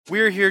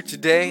We're here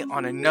today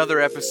on another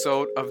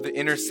episode of The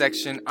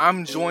Intersection.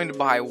 I'm joined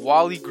by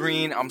Wally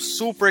Green. I'm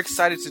super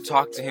excited to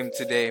talk to him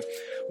today.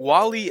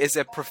 Wally is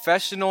a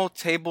professional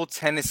table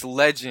tennis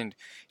legend.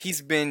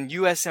 He's been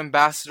U.S.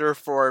 ambassador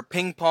for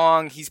ping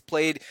pong. He's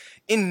played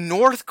in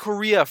North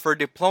Korea for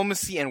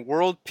diplomacy and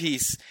world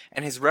peace,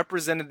 and has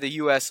represented the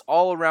U.S.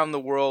 all around the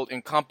world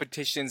in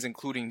competitions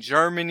including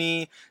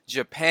Germany,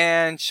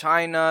 Japan,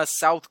 China,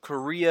 South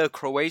Korea,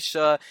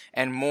 Croatia,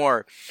 and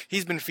more.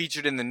 He's been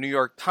featured in the New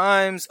York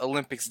Times,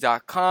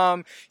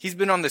 Olympics.com. He's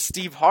been on the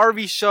Steve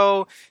Harvey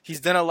Show. He's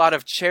done a lot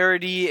of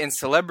charity and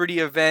celebrity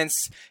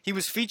events. He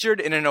was featured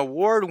in an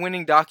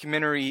award-winning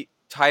documentary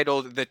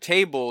titled The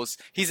Tables.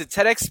 He's a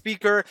TEDx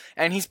speaker,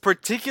 and he's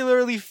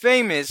particularly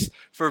famous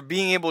for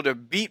being able to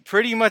beat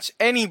pretty much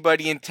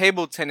anybody in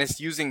table tennis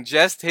using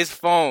just his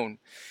phone.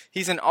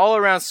 He's an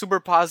all-around super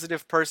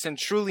positive person,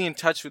 truly in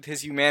touch with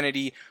his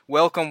humanity.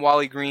 Welcome,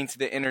 Wally Green, to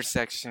The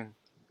Intersection.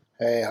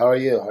 Hey, how are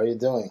you? How are you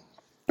doing?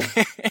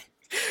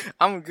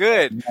 I'm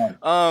good.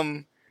 Yeah.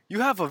 You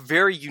have a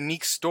very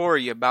unique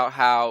story about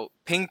how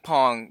ping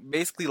pong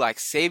basically like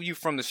saved you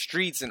from the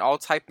streets and all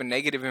type of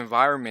negative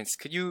environments.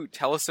 Could you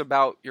tell us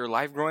about your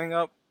life growing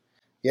up?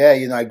 Yeah,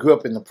 I grew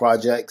up in the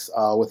projects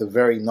with a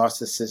very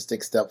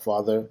narcissistic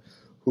stepfather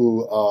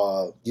who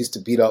used to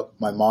beat up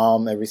my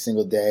mom every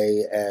single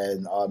day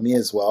and me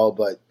as well,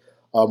 but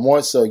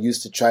more so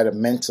used to try to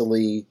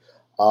mentally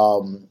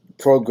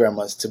program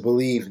us to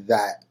believe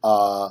that,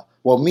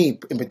 well, me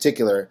in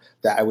particular,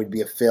 that I would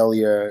be a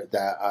failure,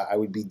 that I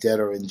would be dead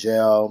or in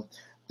jail,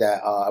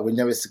 that I would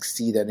never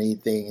succeed at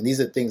anything. And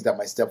these are things that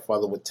my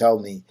stepfather would tell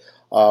me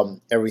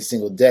every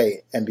single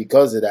day. And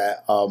because of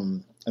that,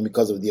 and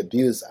because of the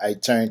abuse, I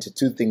turned to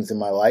two things in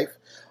my life.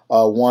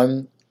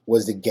 One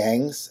was the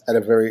gangs at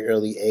a very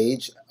early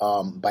age.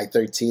 By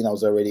 13, I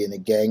was already in a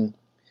gang.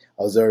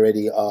 I was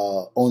already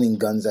owning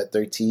guns at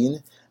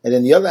 13. And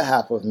then the other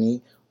half of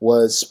me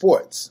was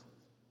sports.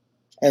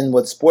 And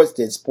what sports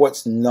did,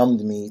 sports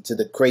numbed me to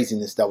the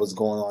craziness that was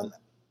going on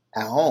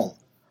at home.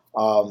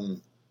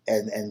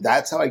 And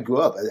that's how I grew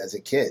up as a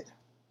kid.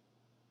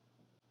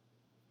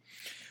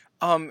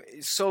 And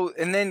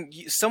then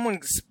someone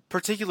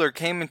particular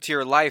came into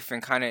your life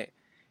and kind of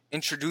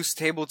introduced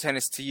table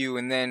tennis to you,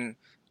 and then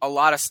a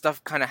lot of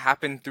stuff kind of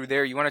happened through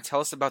there. You want to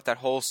tell us about that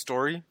whole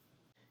story?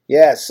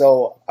 Yeah,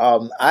 so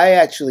I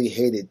actually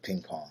hated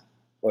ping pong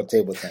or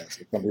table tennis,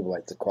 as some people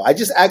like to call. I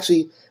just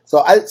actually so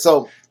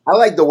I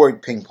like the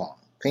word ping pong.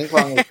 Ping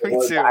pong is the Me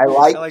word that too. I I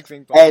like, like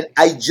ping pong. and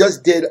I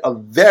just did a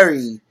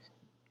very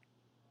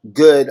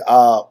good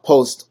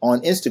post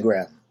on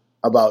Instagram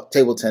about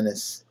table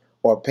tennis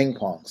or ping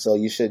pong. So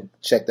you should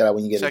check that out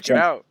when you get a Check it chance.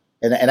 out.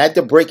 And I had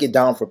to break it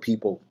down for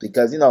people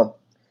because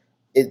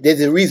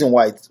there's a reason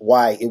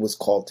why it was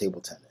called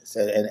table tennis,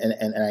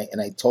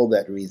 and I told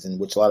that reason,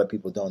 which a lot of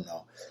people don't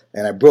know,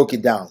 and I broke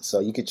it down, so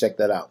you can check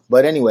that out.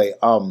 But anyway,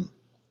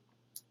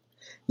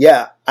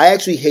 yeah, I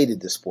actually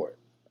hated the sport.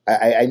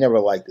 I never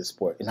liked the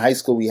sport. In high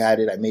school, we had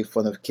it. I made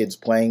fun of kids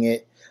playing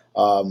it.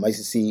 I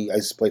used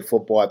to play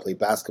football. I played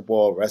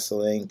basketball,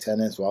 wrestling,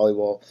 tennis,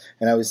 volleyball,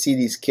 and I would see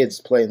these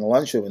kids play in the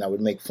lunchroom, and I would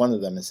make fun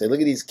of them and say,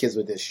 "Look at these kids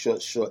with their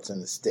short shorts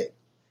and the stick,"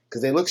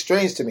 because they look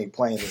strange to me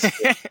playing this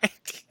sport,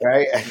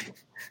 right?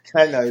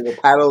 I know the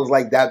paddle's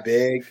like that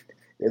big,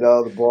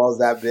 the ball's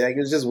that big. It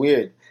was just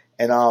weird.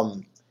 And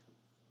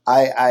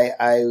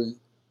I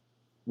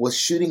was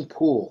shooting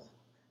pool,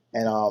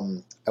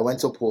 and I went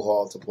to a pool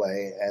hall to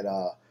play, and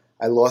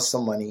I lost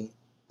some money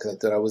because I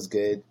thought I was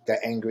good. Got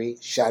angry,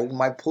 shattered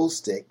my pool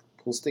stick.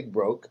 Pool stick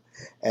broke,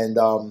 and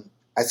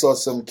I saw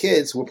some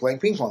kids who were playing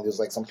ping pong. There was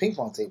like some ping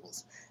pong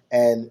tables,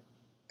 and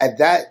at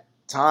that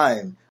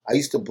time, I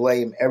used to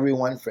blame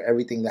everyone for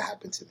everything that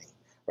happened to me.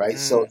 Right.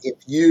 So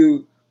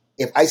Mm.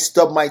 if I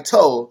stubbed my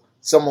toe,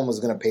 someone was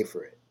going to pay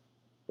for it.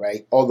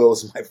 Right. Although it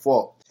was my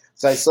fault.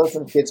 So I saw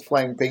some kids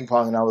playing ping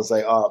pong, and I was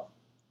like, oh,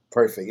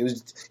 perfect. It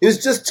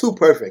was just too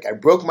perfect. I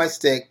broke my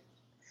stick.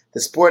 The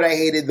sport I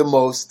hated the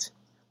most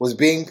was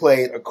being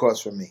played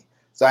across from me.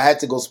 So I had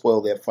to go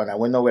spoil their fun. I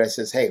went over. I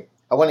says, "Hey,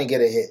 I want to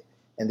get a hit,"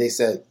 and they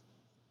said,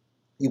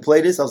 "You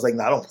play this?" I was like,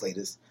 "No, I don't play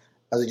this."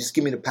 I was like, "Just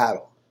give me the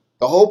paddle."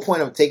 The whole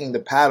point of taking the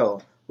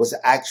paddle was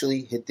to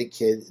actually hit the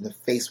kid in the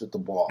face with the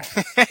ball.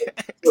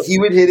 So he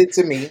would hit it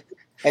to me,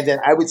 and then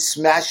I would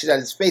smash it at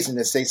his face and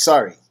then say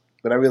sorry.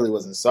 But I really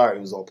wasn't sorry.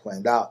 It was all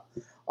planned out.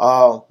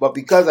 But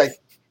because I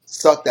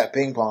sucked at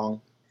ping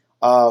pong,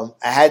 I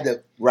had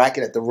the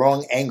racket at the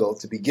wrong angle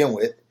to begin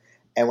with.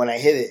 And when I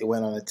hit it, it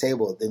went on the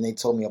table. Then they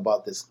told me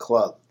about this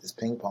club, this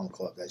ping pong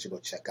club that I should go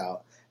check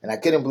out. And I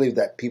couldn't believe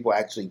that people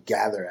actually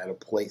gather at a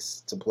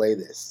place to play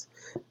this.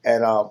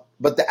 And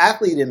but the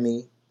athlete in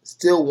me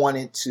still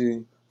wanted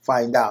to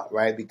find out,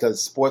 right?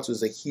 Because sports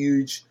was a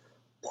huge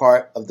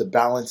part of the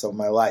balance of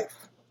my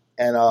life.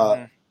 And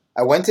Mhm.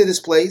 I went to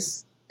this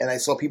place and I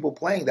saw people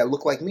playing that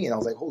looked like me, and I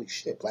was like, "Holy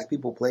shit, black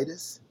people play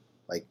this?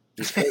 Like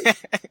this crazy."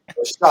 I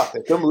was shocked. I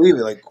couldn't believe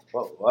it. Like,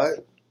 whoa,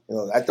 what?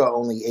 I thought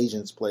only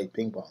Asians played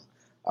ping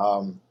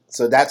pong.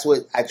 So that's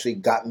what actually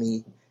got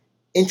me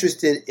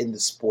interested in the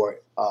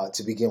sport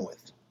to begin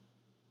with.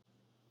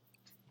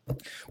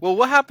 Well,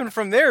 what happened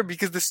from there?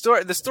 Because the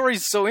story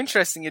is so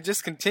interesting. It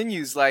just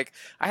continues. Like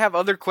I have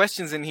other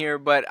questions in here,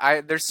 but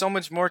I there's so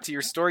much more to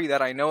your story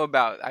that I know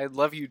about. I'd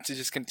love you to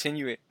just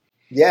continue it.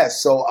 Yeah,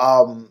 so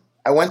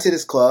I went to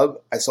this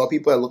club. I saw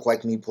people that looked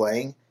like me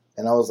playing,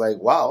 and I was like,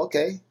 "Wow,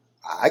 okay,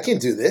 I can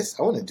do this.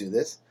 I want to do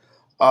this."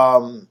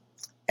 Um,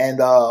 and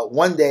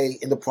one day,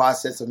 in the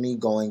process of me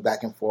going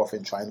back and forth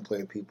and trying to play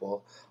with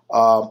people,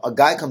 a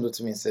guy comes up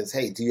to me and says,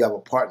 "Hey, do you have a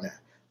partner?"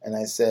 And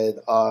I said,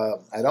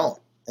 "I don't."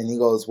 And he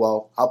goes,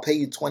 "Well, I'll pay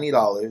you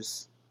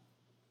 $20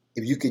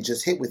 if you could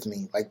just hit with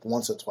me like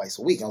once or twice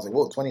a week." And I was like,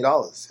 "Whoa,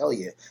 $20? Hell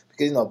yeah!"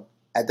 Because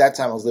at that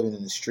time I was living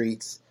in the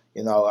streets.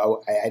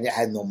 I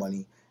had no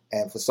money,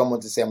 and for someone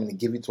to say I'm going to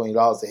give you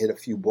 $20 to hit a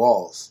few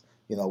balls,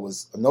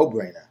 was a no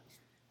brainer.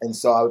 And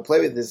so I would play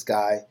with this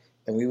guy,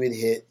 and we would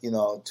hit,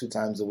 two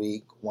times a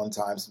week, one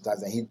time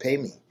sometimes, and he'd pay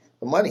me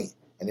the money,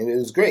 and it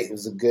was great. It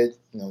was a good,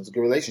 it was a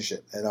good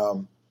relationship,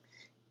 and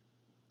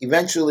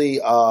eventually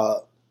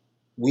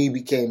we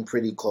became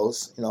pretty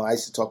close. I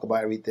used to talk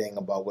about everything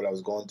about what I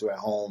was going through at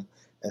home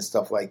and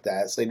stuff like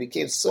that. So he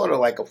became sort of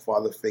like a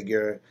father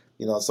figure,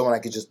 someone I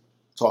could just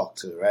talk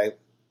to, right?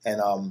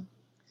 And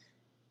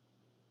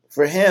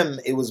for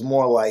him, it was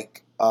more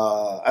like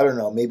I don't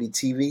know, maybe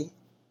TV.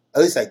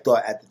 At least I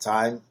thought at the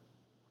time,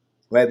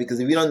 right?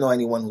 Because if you don't know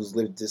anyone who's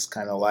lived this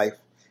kind of life,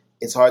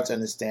 it's hard to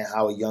understand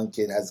how a young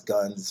kid has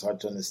guns. It's hard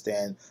to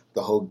understand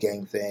the whole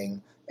gang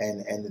thing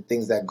and the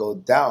things that go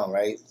down,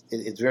 right?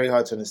 It's very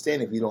hard to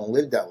understand if you don't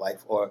live that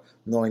life or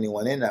know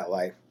anyone in that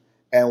life.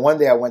 And one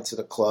day I went to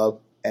the club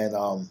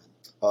and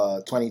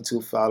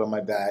 22 fell out of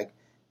my bag,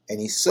 and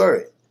he saw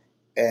it,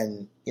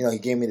 and he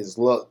gave me this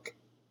look,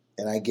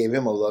 and I gave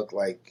him a look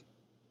like,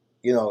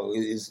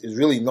 it's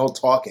really no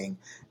talking.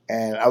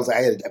 And I was like,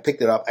 I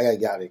picked it up. I got to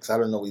get it because I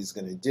don't know what he's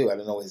going to do. I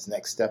don't know what his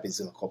next step is.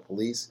 He's going to call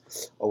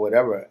police or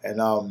whatever.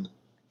 And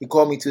he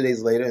called me 2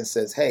 days later and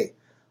says, "Hey,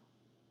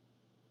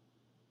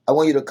 I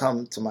want you to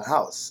come to my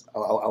house. I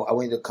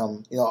want you to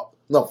come."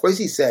 No, first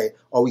he said,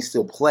 "Are we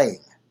still playing?"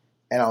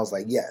 And I was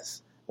like,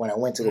 "Yes." When I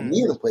went to go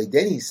meet him and play,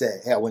 then he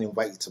said, "Hey, I want to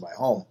invite you to my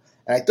home."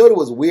 And I thought it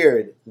was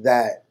weird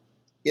that,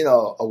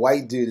 a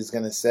white dude is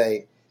going to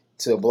say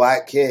to a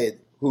black kid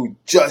who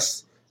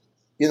just,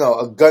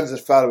 a gun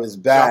just fell out of his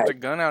Dropped bag. a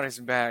gun out his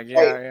bag.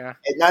 Right. Yeah, yeah.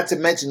 And not to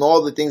mention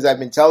all the things I've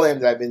been telling him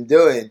that I've been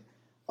doing,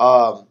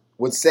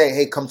 would say,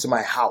 "Hey, come to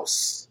my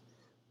house."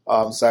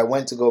 So I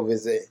went to go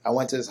visit. I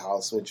went to his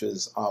house, which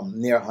was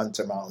near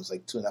Hunter Mountains,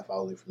 like 2.5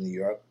 hours away from New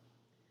York,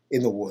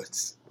 in the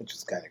woods, which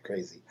was kind of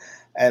crazy.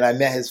 And I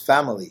met his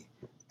family.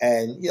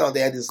 And,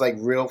 they had this like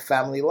real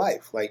family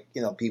life. Like,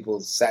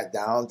 people sat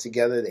down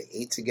together, they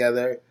ate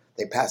together,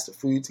 they passed the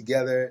food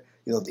together,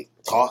 they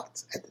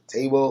talked at the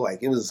table.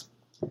 Like it was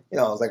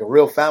like a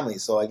real family.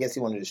 So I guess he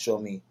wanted to show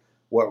me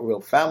what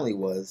real family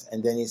was.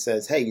 And then he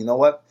says, "Hey, you know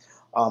what?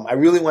 I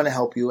really want to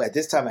help you." At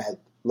this time, I had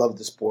loved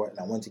the sport and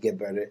I wanted to get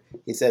better.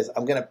 He says,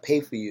 "I'm going to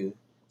pay for you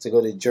to go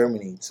to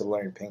Germany to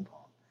learn ping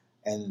pong."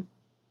 And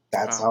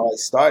that's Wow. how I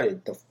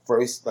started the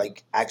first,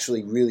 like,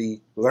 actually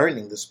really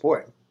learning the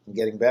sport and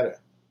getting better.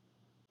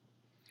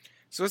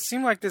 So it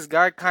seemed like this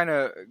guy kind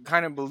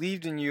of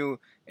believed in you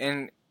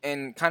and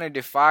kind of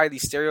defied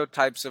these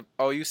stereotypes of,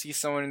 oh, you see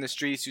someone in the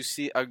streets, you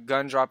see a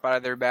gun drop out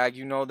of their bag,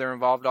 they're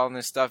involved all in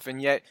this stuff,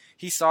 and yet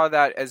he saw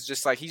that as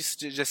just like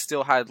just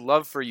still had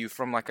love for you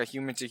from like a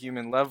human to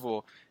human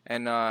level,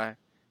 and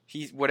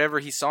he whatever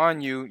he saw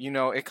in you,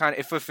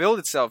 it fulfilled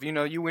itself.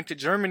 You went to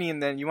Germany,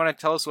 and then you want to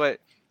tell us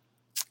what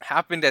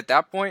happened at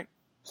that point?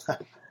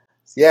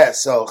 Yeah,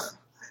 so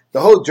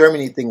the whole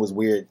Germany thing was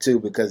weird too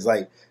because,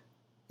 like,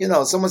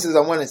 someone says,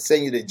 "I want to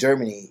send you to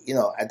Germany."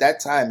 At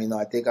that time,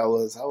 I think I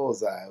was, how old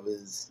was I? I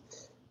was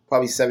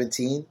probably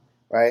 17,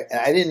 right? And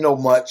I didn't know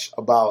much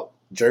about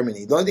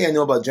Germany. The only thing I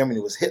knew about Germany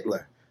was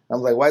Hitler. I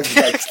was like, why is this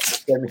guy trying to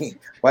send me?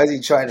 Why is he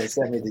trying to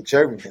send me to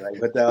Germany?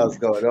 Like, what the hell is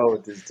going on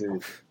with this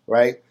dude,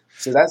 right?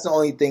 So that's the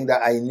only thing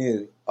that I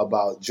knew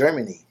about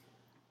Germany.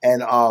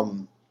 And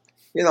I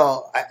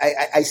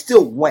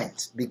still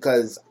went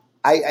because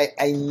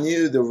I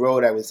knew the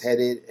road I was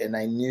headed, and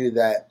I knew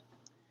that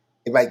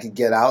if I could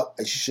get out,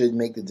 I should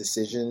make the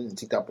decision and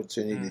take the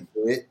opportunity to Mm.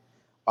 do it.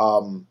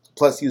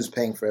 Plus, he was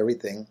paying for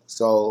everything.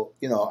 So,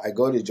 I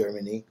go to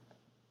Germany,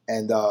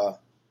 and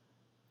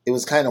it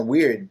was kind of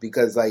weird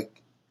because,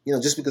 like,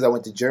 just because I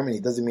went to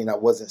Germany doesn't mean I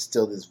wasn't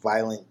still this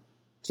violent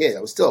kid.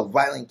 I was still a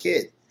violent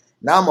kid.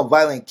 Now I'm a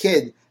violent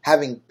kid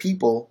having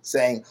people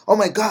saying, "Oh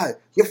my God,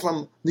 you're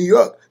from New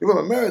York. You're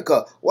from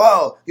America.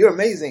 Wow, you're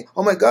amazing.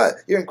 Oh my God,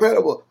 you're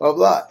incredible, blah,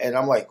 blah." And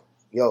I'm like,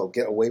 "Yo,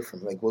 get away from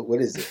me. Like, what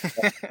is it?"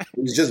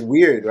 It was just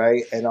weird,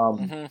 right? And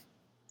Hmm.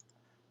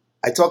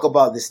 I talk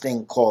about this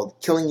thing called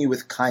killing you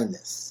with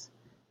kindness,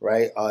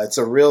 right? It's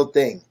a real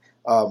thing,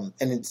 and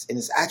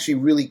it's actually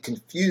really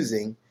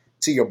confusing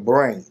to your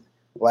brain.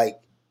 Like,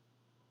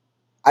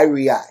 I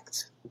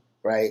react,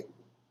 right?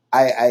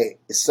 I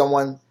if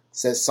someone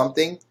says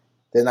something,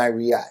 then I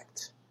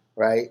react,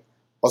 right?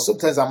 Or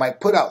sometimes I might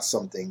put out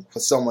something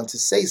for someone to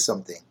say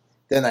something,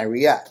 then I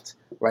react,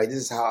 right? This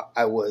is how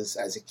I was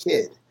as a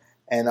kid,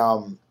 and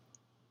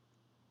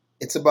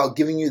it's about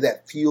giving you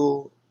that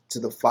fuel to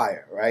the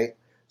fire, right?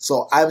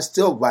 So I'm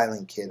still a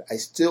violent kid. I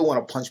still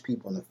want to punch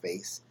people in the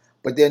face,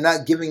 but they're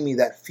not giving me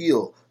that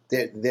fuel.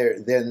 They're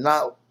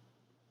not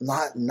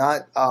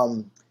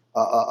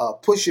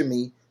pushing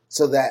me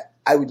so that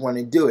I would want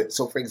to do it.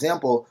 So, for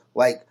example,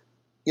 like,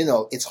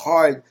 it's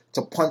hard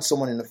to punch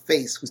someone in the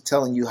face who's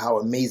telling you how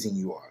amazing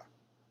you are,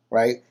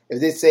 right? If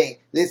they say,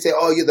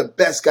 "Oh, you're the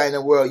best guy in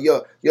the world.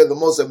 You're the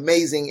most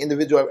amazing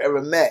individual I've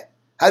ever met."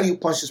 How do you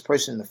punch this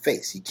person in the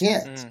face? You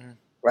can't,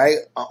 right?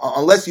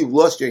 Unless you've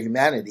lost your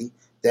humanity,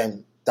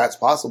 then that's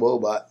possible.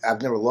 But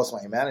I've never lost my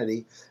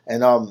humanity,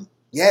 and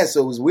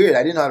so it was weird.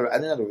 I didn't know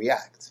how to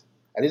react.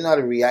 I didn't know how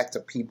to react to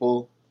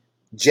people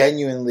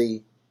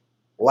genuinely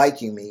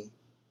liking me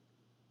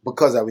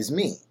because I was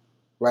me,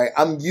 right?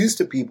 I'm used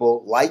to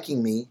people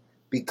liking me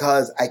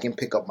because I can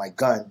pick up my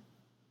gun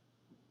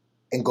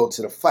and go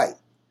to the fight,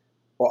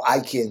 or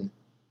I can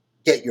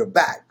get your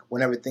back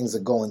whenever things are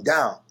going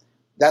down.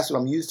 That's what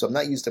I'm used to. I'm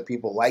not used to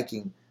people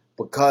liking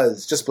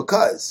just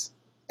because.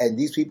 And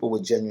these people were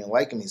genuinely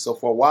liking me. So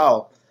for a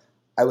while,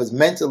 I was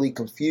mentally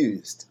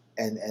confused,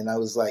 and I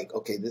was like,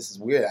 okay, this is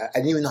weird. I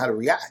didn't even know how to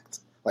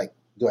react. Like,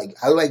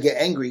 how do I get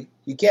angry?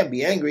 You can't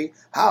be angry.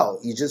 How?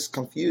 You just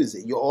confuse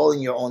it. You're all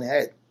in your own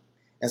head.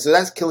 And so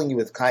that's killing you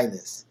with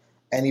kindness.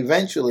 And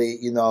eventually,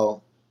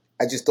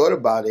 I just thought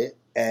about it,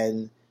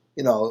 and,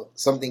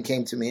 something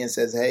came to me and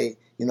says, hey,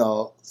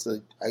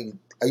 so I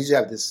usually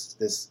have this,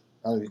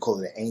 I don't know if you call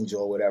it an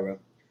angel or whatever,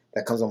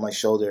 that comes on my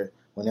shoulder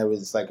whenever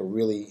it's like a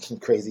really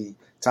crazy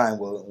time,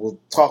 will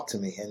talk to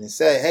me and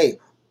say, hey,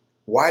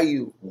 why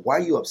are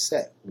you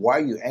upset? Why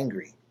are you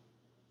angry?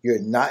 You're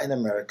not in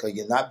America.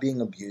 You're not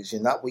being abused.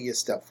 You're not with your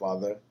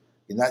stepfather.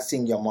 You're not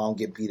seeing your mom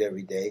get beat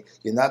every day.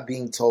 You're not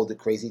being told the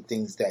crazy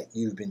things that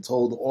you've been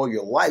told all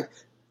your life.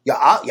 You're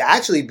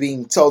actually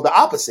being told the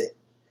opposite.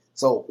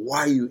 So why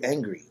are you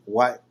angry?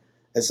 Why?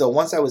 And so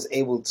once I was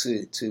able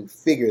to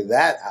figure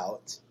that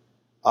out,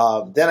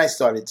 then I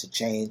started to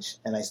change,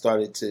 and I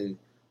started to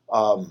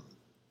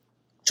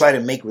try to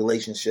make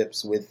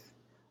relationships with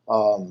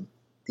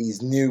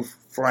these new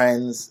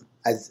friends,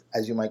 as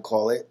you might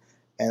call it.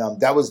 And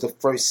that was the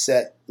first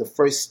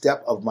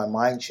step of my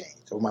mind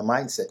change, or my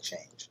mindset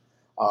change,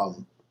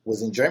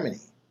 was in Germany.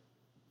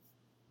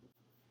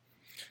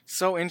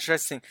 So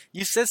interesting.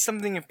 You said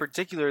something in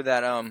particular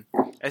that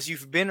as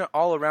you've been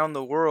all around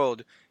the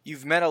world,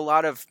 you've met a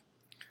lot of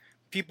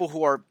people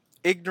who are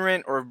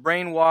ignorant or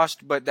brainwashed,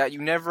 but that you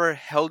never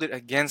held it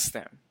against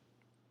them.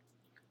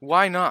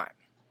 Why not?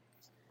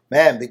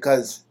 Man,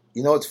 because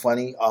it's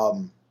funny.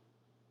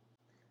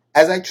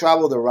 As I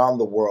traveled around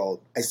the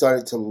world, I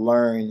started to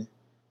learn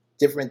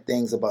different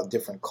things about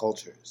different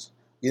cultures.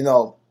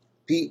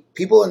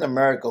 People in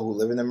America who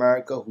live in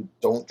America who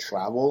don't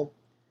travel,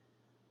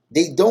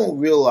 they don't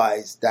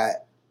realize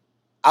that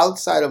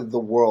outside of the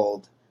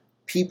world,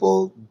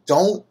 people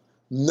don't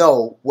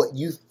know what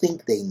you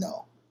think they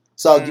know.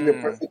 So I'll give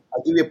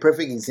you a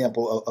perfect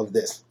example of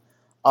this.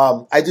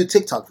 I do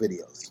TikTok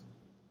videos,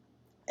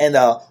 and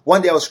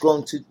one day I was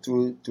scrolling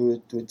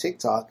through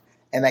TikTok,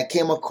 and I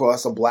came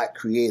across a black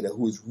creator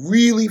who was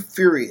really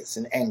furious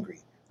and angry,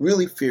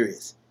 really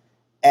furious.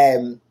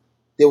 And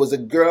there was a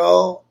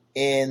girl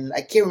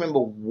I can't remember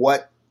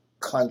what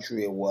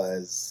country it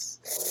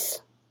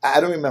was. I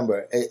don't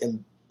remember.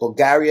 In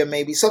Bulgaria,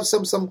 maybe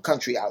some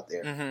country out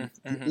there,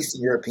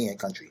 Eastern European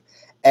country.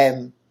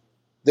 And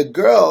the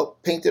girl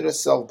painted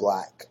herself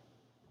black,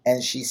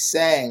 and she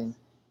sang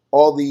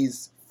all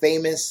these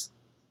famous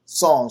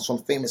songs from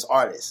famous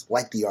artists,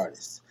 like the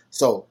artists.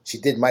 So she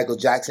did Michael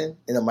Jackson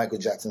in a Michael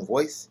Jackson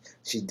voice.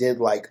 She did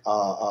like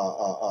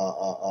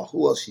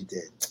who else she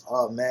did?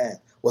 Oh man,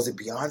 was it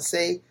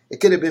Beyonce? It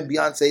could have been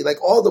Beyonce.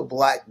 Like all the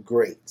black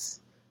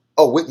greats.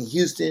 Oh, Whitney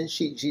Houston.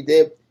 She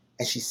did,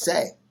 and she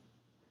sang,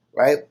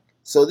 right?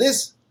 So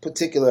this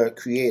particular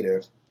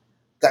creator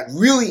got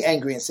really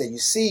angry and said, "You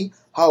see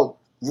how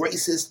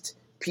racist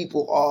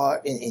people are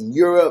in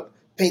Europe,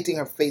 painting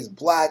her face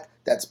black.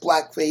 That's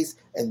blackface,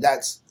 and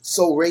that's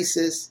so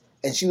racist."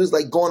 And she was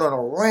like going on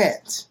a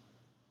rant,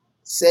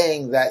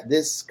 saying that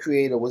this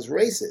creator was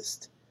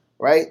racist,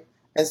 right?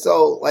 And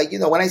so, like,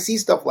 when I see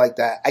stuff like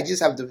that, I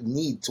just have the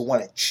need to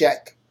want to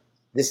check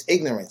this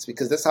ignorance,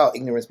 because that's how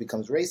ignorance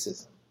becomes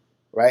racism,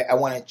 right? I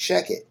want to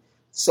check it.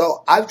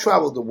 So I've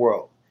traveled the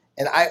world,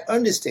 and I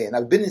understand.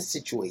 I've been in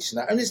situations.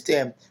 I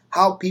understand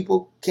how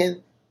people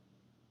can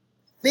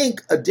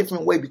think a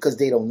different way because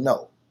they don't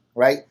know,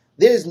 right?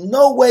 There's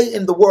no way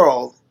in the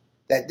world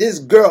that this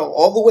girl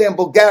all the way in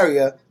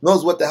Bulgaria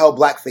knows what the hell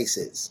blackface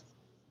is.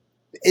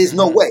 There's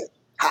no way.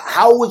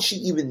 How would she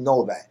even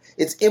know that?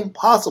 It's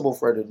impossible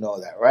for her to know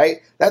that,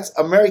 right? That's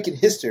American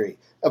history.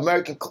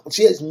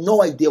 She has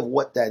no idea of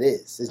what that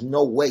is. There's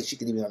no way she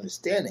could even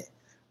understand it,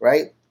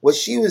 right? What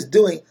she was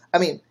doing, I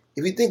mean,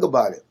 if you think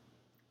about it,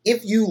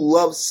 if you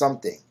love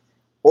something,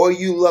 or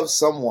you love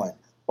someone,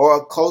 or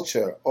a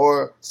culture,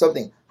 or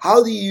something,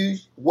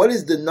 what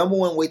is the number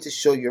one way to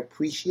show your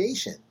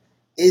appreciation?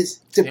 Is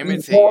to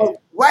Imitate. be more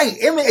right.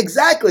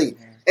 Exactly.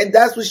 And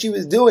that's what she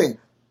was doing.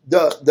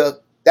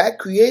 That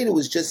creator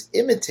was just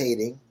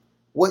imitating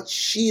what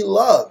she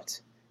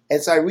loved.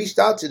 And so I reached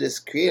out to this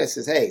creator. I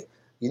says, hey,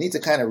 you need to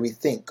kind of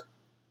rethink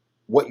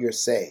what you're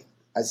saying.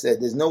 I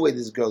said, there's no way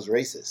this girl's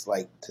racist.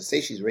 Like, to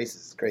say she's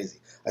racist is crazy.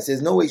 I said,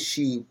 there's no way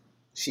she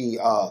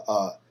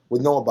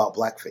would know about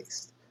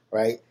blackface,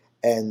 right?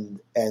 And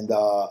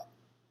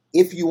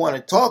if you want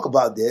to talk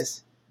about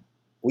this,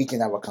 we can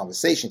have a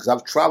conversation, because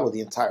I've traveled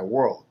the entire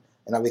world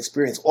and I've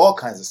experienced all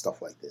kinds of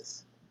stuff like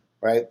this,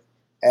 right?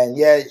 And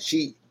yeah,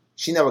 she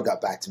never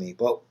got back to me,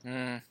 but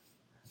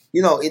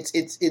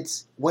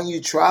it's when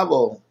you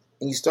travel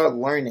and you start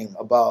learning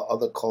about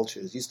other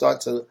cultures, you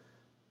start to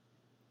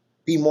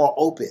be more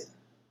open,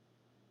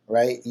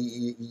 right?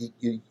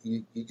 You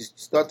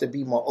start to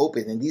be more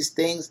open, and these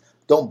things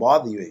don't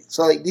bother you.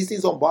 So like these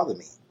things don't bother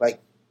me,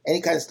 like any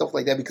kind of stuff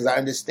like that, because I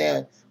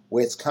understand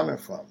where it's coming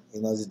from.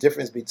 There's a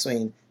difference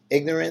between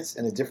ignorance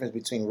and a difference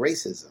between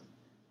racism,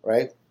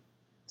 right?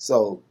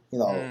 So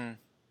and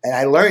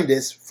I learned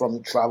this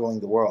from traveling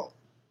the world.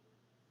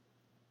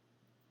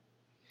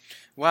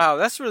 Wow,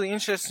 that's really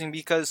interesting,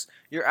 because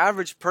your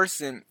average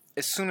person,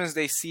 as soon as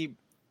they see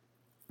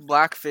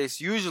blackface,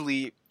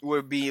 usually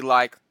would be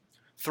like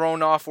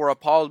thrown off or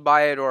appalled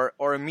by it,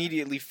 or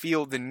immediately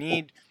feel the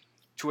need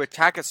to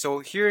attack it. So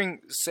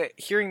hearing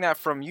that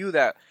from you,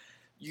 that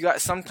you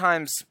got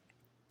sometimes,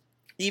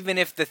 even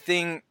if the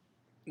thing,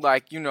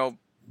 like,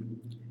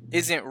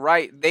 isn't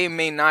right, they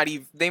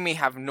may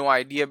have no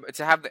idea, but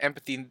to have the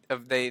empathy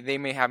of they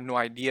may have no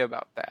idea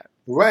about that.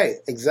 Right,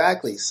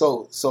 exactly.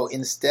 So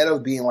instead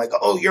of being like,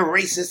 oh, you're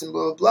racist and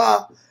blah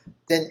blah blah,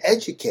 then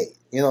educate.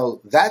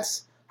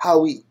 That's how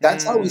we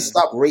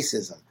stop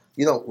racism.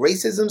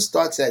 Racism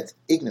starts at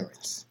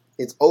ignorance.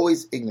 It's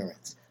always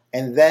ignorance.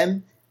 And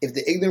then if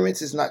the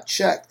ignorance is not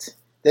checked,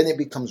 then it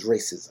becomes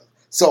racism.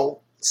 So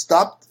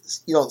stop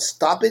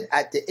it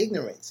at the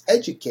ignorance.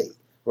 Educate,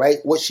 right?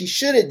 What she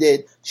should have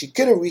did, she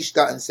could have reached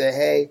out and said,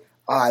 hey,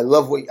 I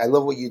love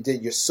what you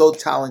did. You're so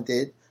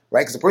talented,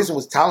 right? Because the person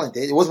was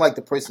talented. It wasn't like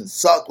the person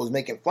sucked, was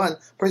making fun.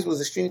 The person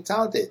was extremely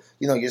talented.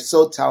 You're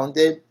so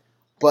talented,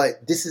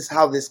 but this is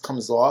how this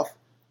comes off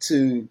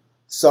to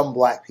some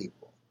black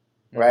people,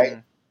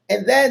 right?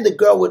 And then the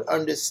girl would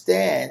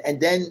understand, and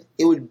then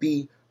it would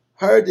be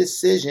her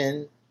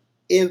decision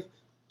if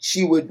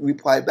she would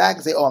reply back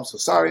and say, "Oh, I'm so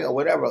sorry," or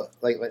whatever,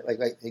 like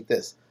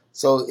this.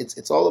 So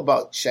it's all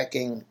about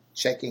checking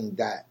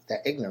that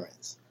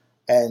ignorance.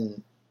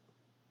 And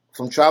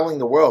from traveling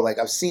the world, like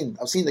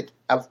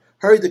I've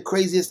heard the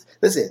craziest.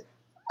 Listen,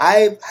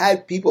 I've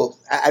had people.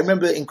 I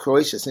remember in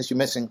Croatia, since you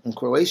mentioned in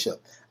Croatia,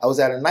 I was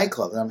at a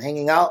nightclub and I'm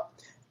hanging out,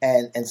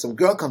 and some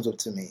girl comes up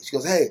to me. She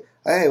goes, "Hey,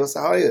 what's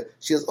up? How are you?"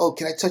 She goes, "Oh,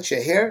 can I touch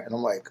your hair?" And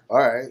I'm like, "All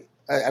right."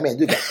 I mean, I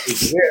do got your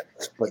hair,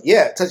 but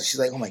yeah, touch it. She's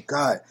like, "Oh my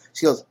god."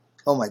 She goes,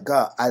 "Oh my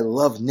god, I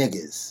love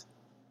niggas."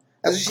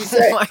 That's what she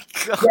said. Oh my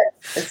god!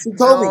 Yeah. And she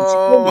told me.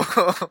 No,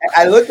 And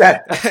I looked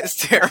at her. that's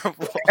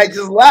terrible. I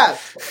just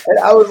laughed, and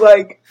I was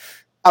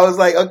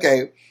like,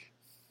 okay,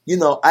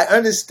 I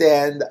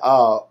understand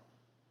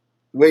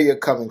where you're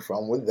coming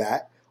from with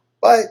that,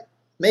 but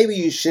maybe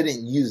you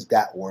shouldn't use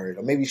that word,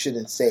 or maybe you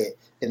shouldn't say it.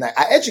 And I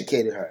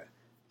educated her,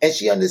 and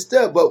she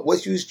understood. But what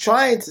she was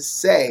trying to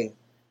say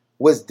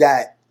was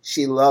that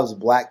she loves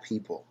black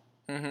people.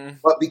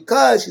 But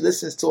because she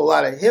listens to a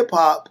lot of hip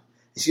hop,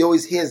 she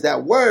always hears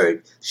that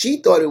word, she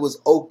thought it was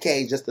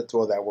okay just to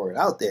throw that word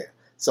out there.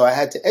 So I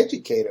had to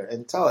educate her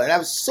and tell her. And I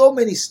have so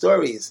many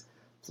stories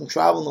from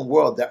traveling the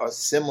world that are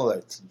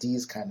similar to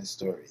these kind of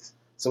stories.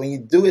 So when you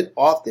do it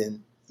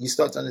often, you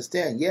start to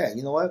understand, yeah,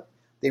 you know what?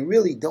 They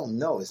really don't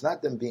know. It's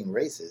not them being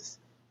racist.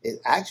 It's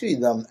actually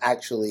them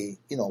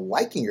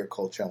liking your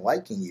culture and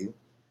liking you.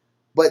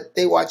 But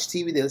they watch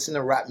TV, they listen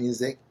to rap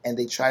music, and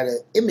they try to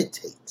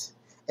imitate.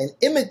 And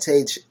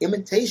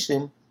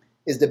imitation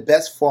is the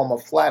best form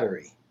of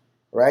flattery,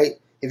 right?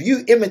 If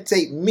you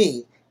imitate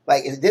me,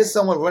 like if there's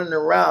someone running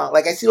around,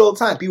 like I see it all the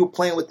time, people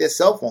playing with their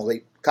cell phones,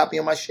 like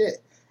copying my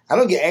shit. I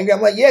don't get angry.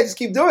 I'm like, yeah, just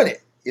keep doing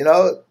it.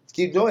 Just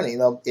keep doing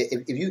it.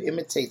 If you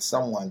imitate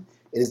someone,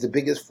 it is the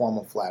biggest form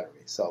of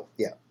flattery. So,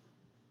 yeah.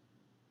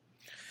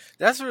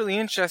 That's really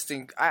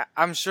interesting.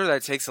 I'm sure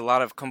that takes a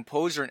lot of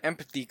composure and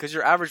empathy, because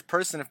your average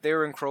person, if they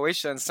were in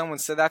Croatia and someone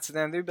said that to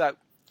them, they'd be like,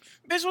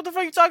 "Bitch, what the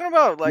fuck are you talking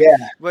about?" Like,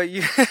 yeah, but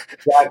you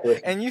exactly.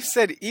 And you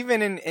said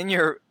even in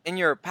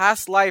your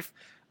past life,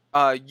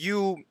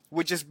 you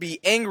would just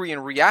be angry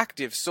and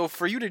reactive. So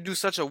for you to do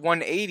such a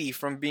 180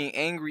 from being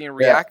angry and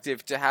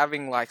reactive to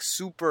having like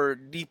super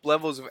deep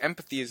levels of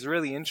empathy is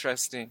really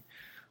interesting.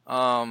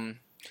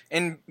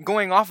 And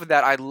going off of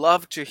that, I'd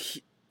love to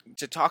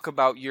talk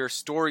about your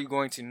story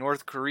going to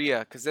North Korea,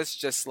 because that's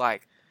just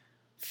like,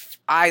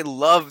 I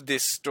love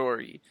this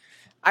story.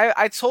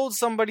 I told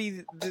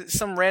somebody,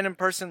 some random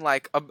person,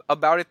 like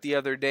about it the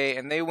other day,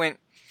 and they went,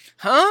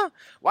 "Huh?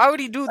 Why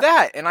would he do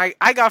that?" And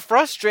I got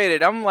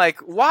frustrated. I'm like,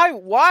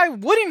 why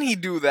wouldn't he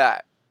do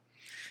that?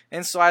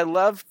 And so I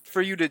love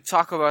for you to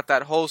talk about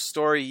that whole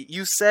story.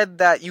 You said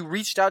that you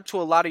reached out to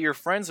a lot of your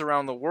friends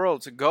around the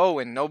world to go,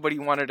 and nobody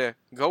wanted to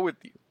go with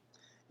you.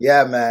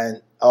 Yeah,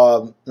 man.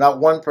 Not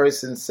one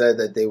person said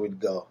that they would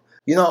go.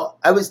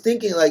 I was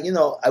thinking like,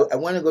 I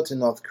want to go to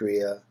North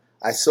Korea.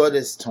 I saw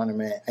this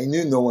tournament. I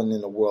knew no one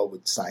in the world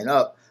would sign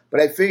up, but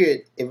I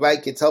figured if I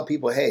could tell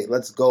people, hey,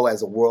 let's go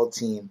as a world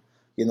team,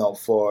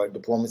 for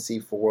diplomacy,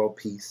 for world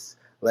peace.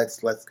 Let's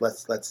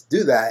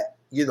do that.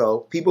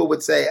 People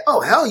would say,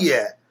 oh, hell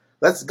yeah.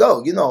 Let's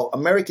go.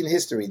 American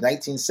history,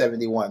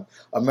 1971.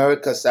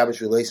 America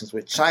established relations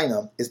with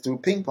China is through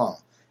ping pong.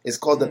 It's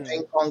called the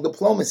ping pong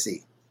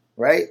diplomacy,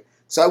 right?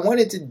 So I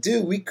wanted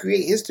to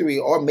recreate history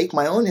or make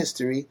my own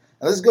history,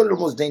 and let's go to the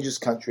most dangerous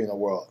country in the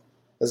world.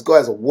 Let's go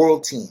as a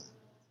world team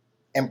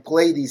and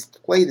play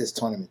this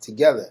tournament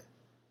together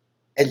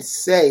and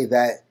say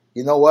that,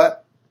 you know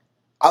what?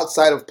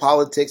 Outside of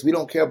politics, we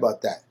don't care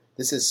about that.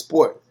 This is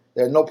sport.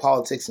 There are no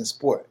politics in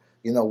sport.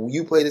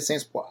 You play the same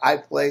sport I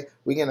play.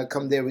 We're going to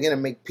come there. We're going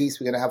to make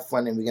peace. We're going to have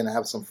fun, and we're going to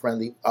have some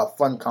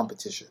fun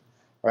competition,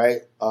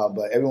 right?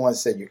 But everyone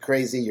said, you're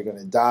crazy. You're going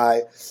to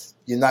die.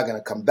 You're not going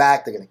to come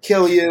back. They're going to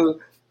kill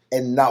you.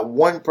 And not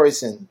one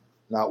person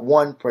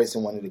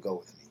wanted to go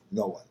with me.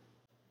 No one.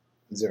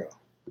 Zero.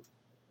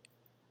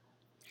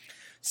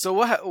 So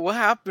what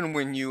happened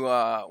when you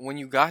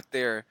got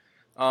there?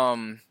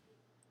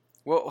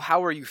 How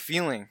were you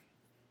feeling?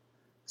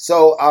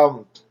 So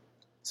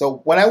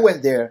when I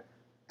went there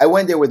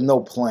with no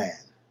plan,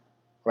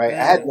 right?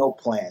 I had no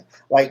plan.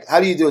 Like, how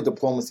do you do a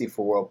diplomacy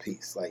for world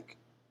peace? Like,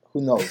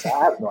 who knows?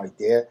 I have no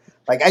idea.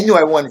 Like, I knew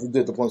I wanted to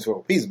do a diplomacy for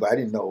world peace, but I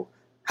didn't know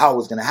how it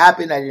was going to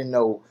happen. I didn't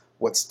know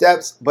what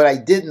steps, but I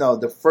did know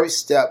the first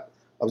step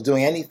of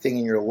doing anything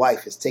in your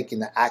life is taking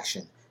the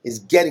action, is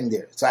getting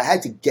there. So I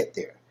had to get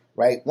there,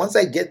 right? Once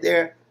I get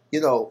there,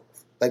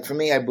 like for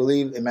me, I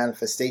believe in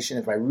manifestation.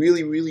 If I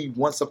really, really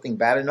want something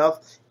bad enough,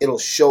 it'll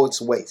show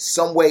its way.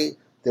 Some way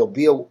there'll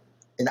be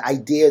an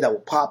idea that will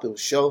pop, it will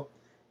show.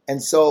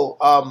 And so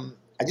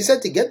I just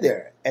had to get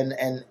there, and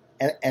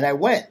I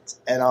went,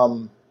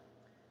 and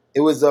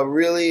it was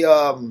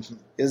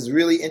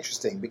really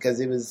interesting because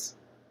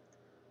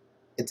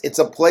it's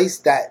a place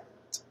that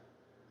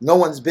no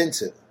one's been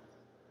to,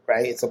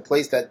 right? It's a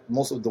place that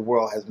most of the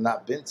world has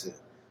not been to,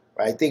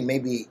 right? I think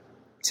maybe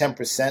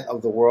 10%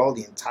 of the world,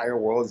 the entire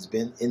world, has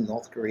been in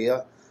North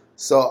Korea.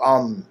 So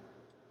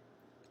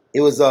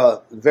it was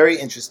very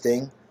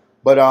interesting,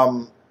 but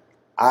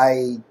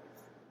I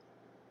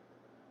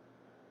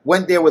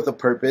went there with a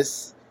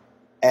purpose,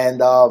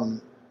 and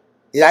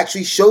it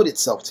actually showed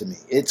itself to me.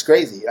 It's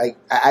crazy. Like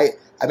I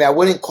mean, I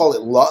wouldn't call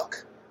it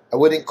luck.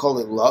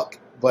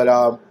 But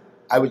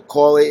I would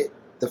call it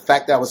the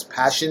fact that I was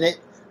passionate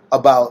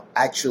about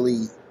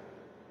actually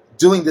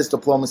doing this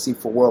diplomacy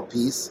for world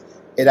peace.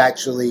 It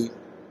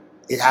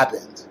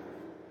happened.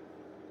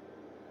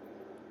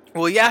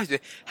 Well, yeah,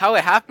 how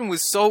it happened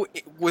was so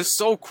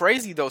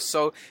crazy though.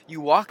 So you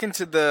walk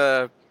into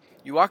Arena?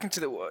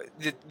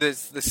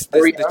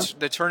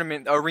 the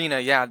tournament arena,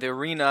 yeah, the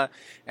arena,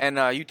 and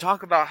you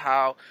talk about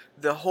how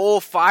the whole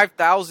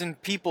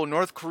 5,000 people,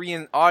 North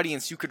Korean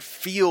audience, you could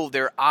feel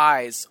their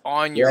eyes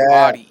on your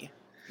Yeah, body.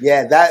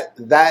 yeah.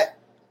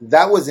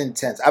 That was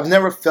intense. I've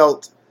never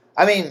felt.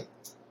 I mean,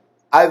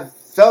 I've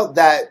felt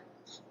that,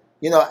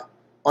 you know,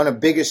 on a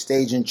bigger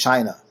stage in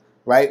China,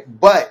 right?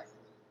 But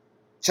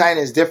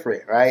China is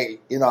different, right?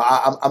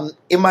 I'm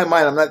in my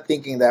mind. I'm not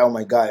thinking that, oh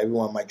my God,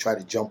 everyone might try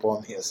to jump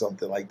on me or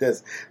something like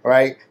this,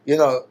 right?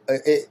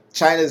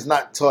 China is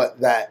not taught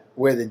that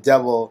we're the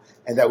devil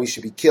and that we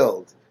should be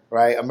killed,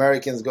 right?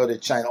 Americans go to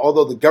China,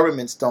 although the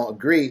governments don't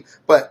agree,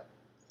 but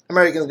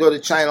Americans go to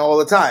China all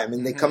the time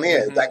and they come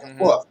here back and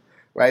forth,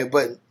 right?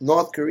 But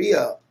North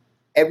Korea,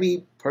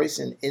 every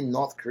person in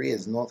North Korea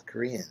is North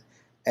Korean,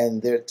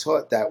 and they're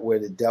taught that we're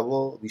the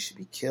devil, we should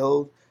be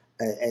killed,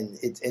 and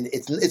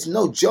it's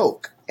no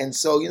joke. And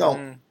so,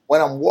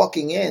 when I'm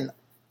walking in,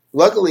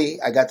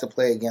 luckily I got to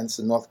play against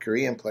a North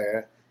Korean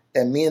player,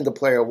 and me and the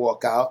player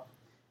walk out,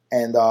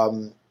 and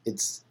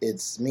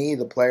it's me,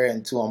 the player,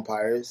 and two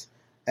umpires,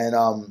 and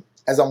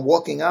as I'm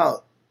walking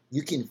out,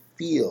 you can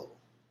feel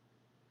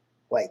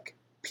like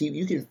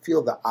you can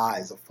feel the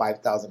eyes of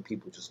 5,000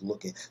 people just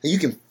looking. And you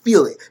can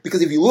feel it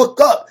because if you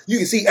look up, you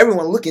can see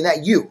everyone looking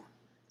at you.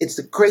 It's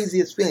the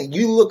craziest feeling.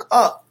 You look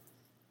up,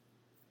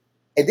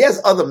 and there's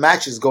other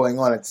matches going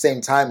on at the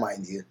same time,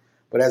 mind you.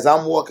 But as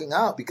I'm walking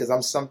out, because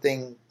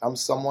something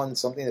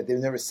that they've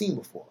never seen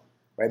before,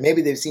 right?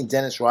 Maybe they've seen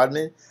Dennis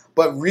Rodman,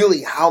 but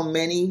really, how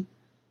many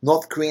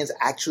North Koreans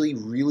actually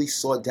really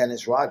saw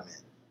Dennis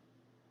Rodman,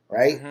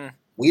 right?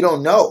 We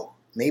don't know.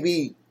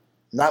 Maybe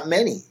not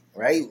many,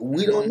 right?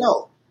 We don't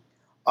know.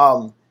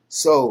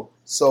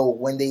 So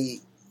when they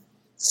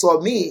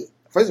saw me,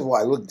 first of all,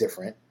 I looked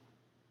different,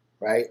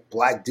 right?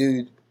 Black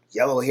dude,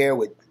 yellow hair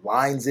with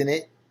lines in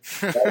it.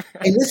 Right?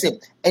 And listen,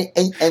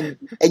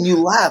 and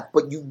you laugh,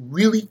 but you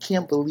really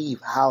can't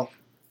believe how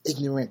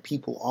ignorant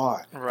people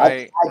are. I've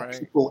Right, had right.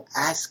 people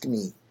ask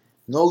me,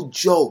 no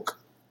joke,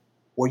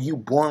 were you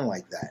born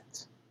like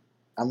that?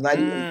 I'm not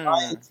even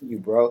lying to you,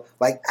 bro.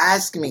 Like,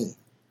 ask me,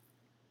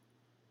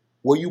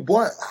 were you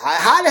born?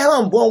 How the hell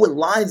I'm born with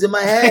lines in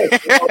my head?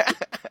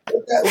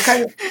 What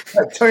kind of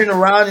like, turning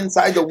around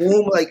inside the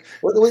womb? Like,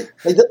 what like,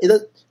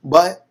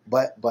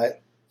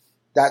 but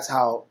That's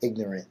how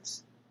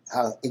ignorant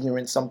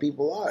some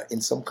people are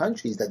in some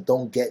countries that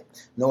don't get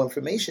no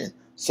information.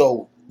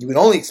 So you would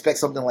only expect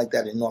something like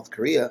that in North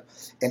Korea,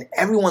 and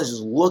everyone's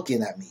just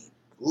looking at me.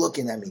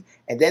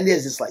 And then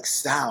there's this like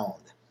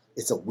sound.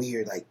 It's a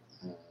weird like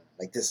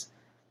this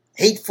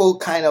hateful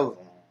kind of.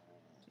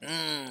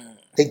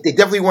 They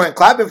definitely weren't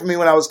clapping for me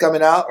when I was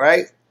coming out,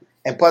 right?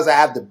 And plus, I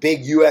have the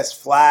big U.S.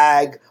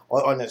 flag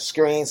on the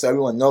screen, so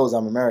everyone knows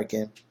I'm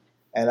American.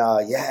 And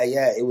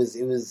it was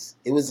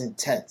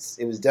intense.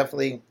 It was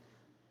definitely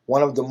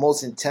one of the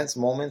most intense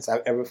moments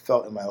I've ever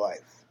felt in my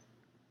life.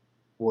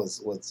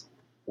 Was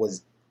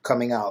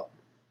coming out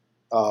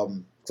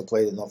to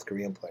play the North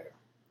Korean player.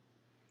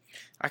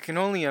 I can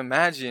only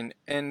imagine.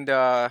 And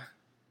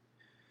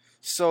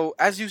so,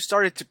 as you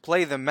started to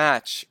play the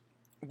match,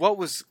 what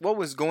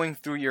was going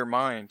through your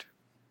mind?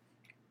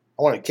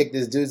 I want to kick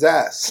this dude's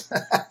ass.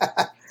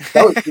 That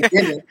was the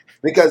beginning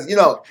because in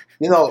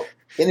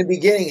the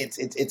beginning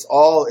it's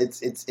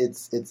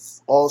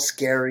all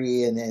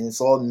scary and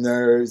it's all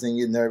nerves and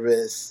you're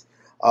nervous.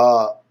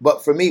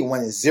 But for me,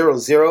 when it's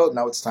 0-0,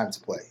 now it's time to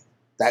play.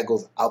 That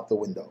goes out the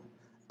window.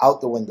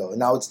 And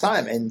now it's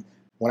time. And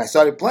when I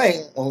started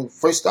playing, when we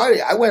first started,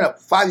 I went up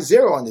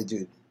 5-0 on the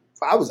dude.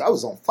 I was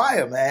on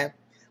fire, man.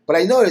 But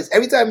I noticed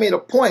every time I made a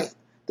point,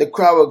 the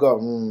crowd would go,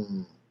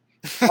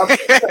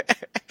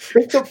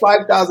 Picture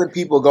 5,000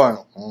 people going,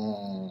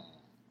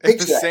 At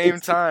the same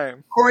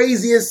time.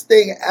 Craziest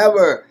thing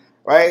ever,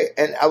 right?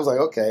 And I was like,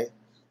 okay.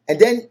 And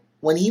then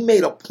when he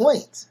made a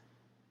point,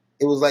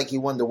 it was like he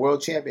won the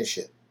world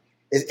championship.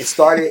 It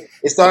started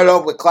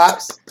off with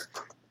claps.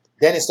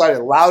 Then it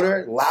started louder,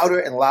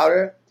 and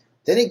louder.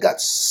 Then it got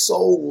so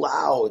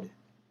loud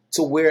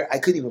to where I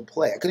couldn't even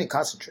play. I couldn't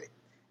concentrate.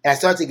 And I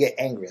started to get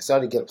angry. I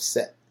started to get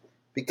upset.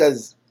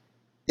 Because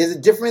there's a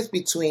difference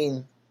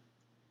between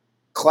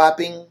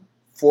clapping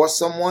for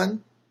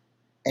someone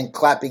and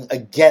clapping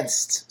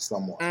against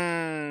someone.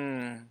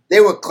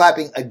 They were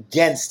clapping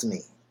against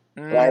me,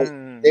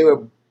 right? They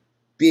were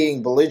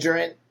being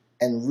belligerent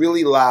and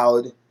really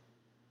loud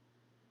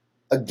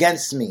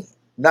against me,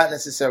 not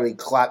necessarily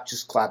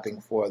just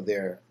clapping for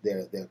their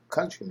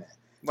countrymen.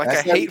 Like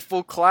a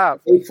hateful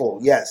clap. Hateful,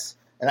 yes.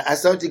 And I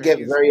started to get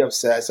very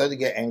upset. I started to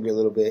get angry a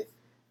little bit.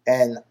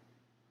 And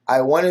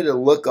I wanted to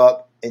look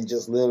up and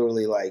just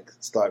literally like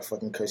start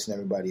fucking cursing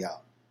everybody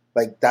out.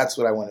 Like that's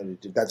what I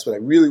wanted to do. That's what I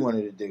really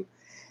wanted to do.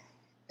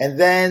 And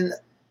then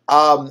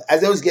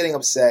as I was getting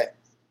upset,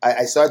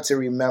 I started to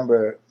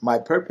remember my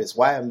purpose,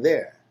 why I'm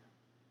there.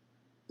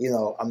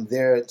 I'm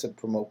there to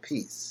promote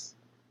peace.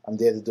 I'm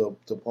there to do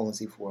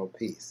diplomacy for world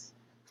peace.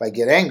 If I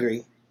get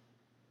angry,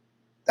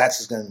 that's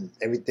just going to,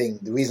 everything,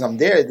 the reason I'm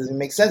there, it doesn't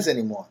make sense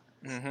anymore.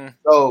 Mm-hmm.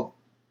 So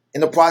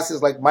in the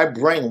process, like my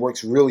brain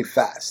works really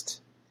fast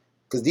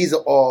because these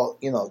are all,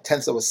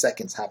 tenths of a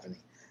seconds happening.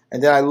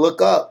 And then I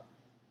look up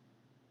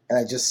and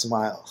I just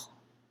smile.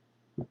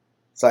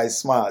 So I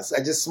smile.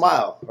 I just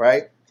smile,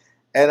 right?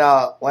 And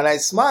when I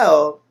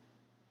smile,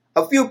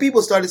 a few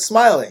people started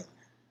smiling.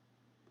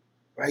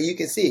 Right? You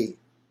can see.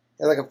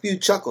 There's like a few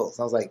chuckles.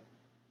 I was like,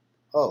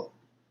 oh,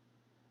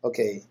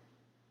 okay,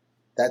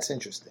 that's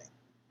interesting.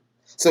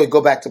 So we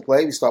go back to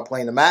play. We start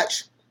playing the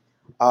match.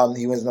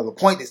 He wins another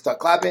point. They start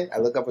clapping. I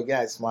look up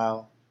again. I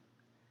smile.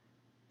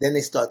 Then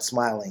they start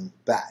smiling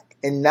back.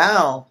 And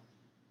now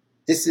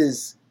this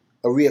is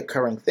a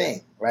reoccurring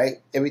thing,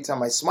 right? Every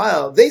time I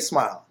smile, they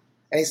smile.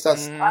 And he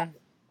starts smiling.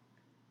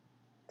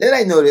 Then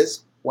I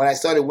noticed when I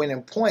started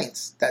winning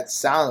points, that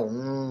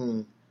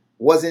sound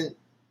wasn't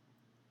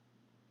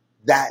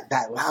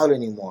that loud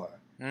anymore.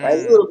 Right?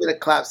 A little bit of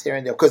claps here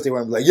and there. Of course, they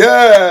weren't like,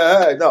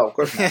 yeah! No, of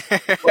course not.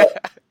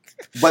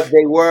 But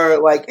they were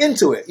like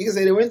into it. You can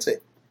say they were into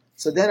it.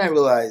 So then I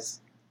realized,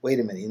 wait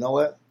a minute, you know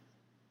what?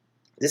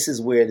 This is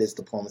where this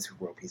diplomacy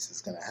for world peace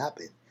is going to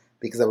happen.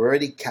 Because I've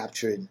already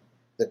captured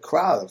the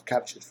crowd. I've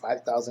captured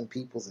 5,000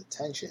 people's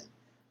attention,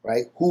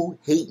 right? Who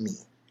hate me.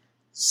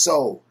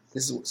 So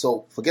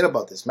forget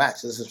about this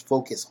match. Let's just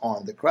focus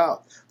on the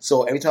crowd.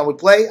 So every time I would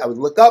play, I would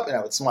look up and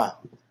I would smile.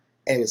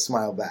 And he would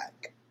smile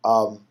back.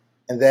 And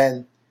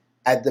then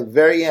at the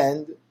very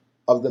end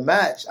of the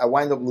match, I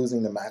wind up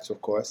losing the match,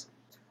 of course.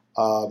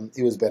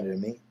 He was better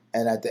than me.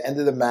 And at the end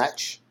of the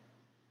match,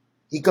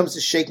 he comes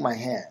to shake my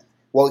hand.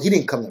 Well, he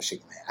didn't come to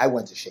shake my hand. I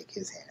went to shake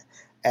his hand.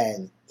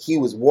 And he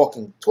was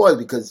walking towards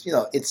because,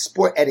 it's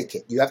sport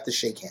etiquette. You have to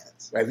shake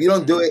hands, right? If you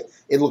don't do it,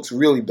 it looks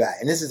really bad.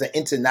 And this is an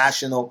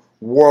international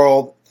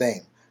world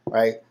thing,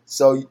 right?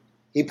 So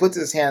he puts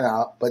his hand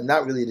out, but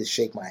not really to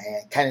shake my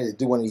hand, kind of to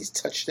do one of these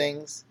touch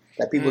things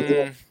that people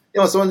do.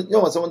 When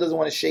someone doesn't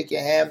want to shake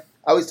your hand,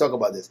 I always talk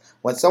about this.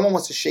 When someone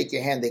wants to shake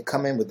your hand, they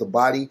come in with the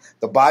body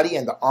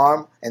and the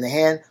arm and the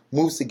hand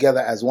moves together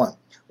as one.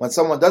 When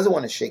someone doesn't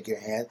want to shake your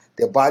hand,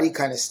 their body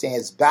kind of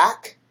stands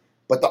back,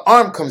 but the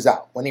arm comes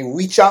out. When they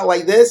reach out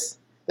like this,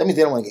 that means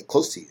they don't want to get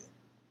close to you,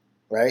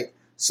 right?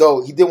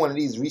 So he did one of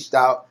these, reached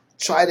out,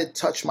 tried to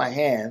touch my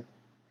hand,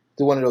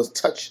 do one of those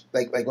touch,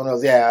 like one of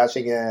those, I'll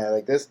shake your hand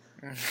like this.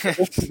 When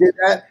he did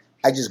that,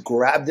 I just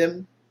grabbed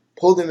him,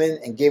 pulled him in,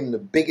 and gave him the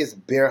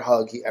biggest bear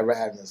hug he ever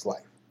had in his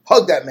life.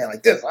 hug that man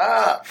like this.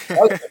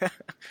 Hug him,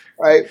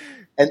 right?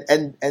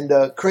 And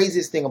the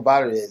craziest thing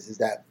about it is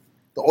that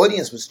the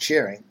audience was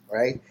cheering,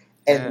 right?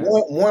 And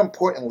Yeah. more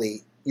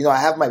importantly, I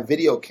have my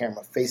video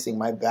camera facing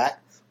my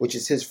back, which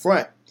is his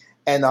front,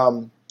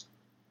 and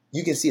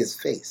you can see his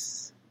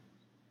face.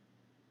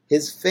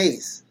 His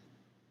face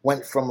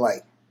went from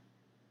like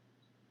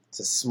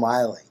to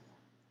smiling.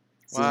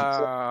 See,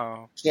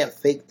 Wow. you can't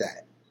fake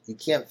that. You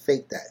can't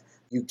fake that.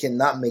 You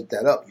cannot make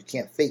that up. You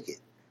can't fake it,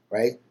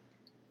 right?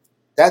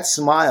 That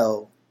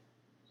smile,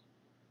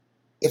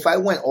 if I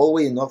went all the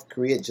way to North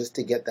Korea just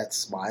to get that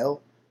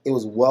smile, it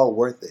was well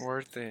worth it,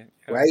 Worth it.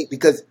 Yeah. right?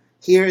 Because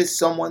here is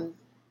someone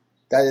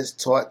that is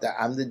taught that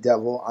I'm the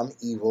devil, I'm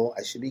evil,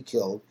 I should be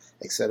killed,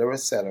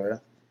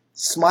 etc.,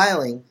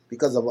 smiling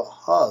because of a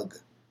hug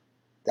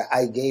that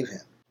I gave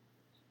him,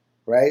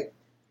 right?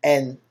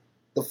 And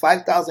the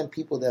 5,000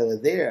 people that are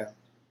there,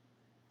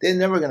 they're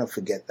never going to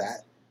forget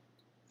that.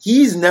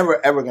 He's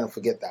never, ever going to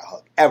forget that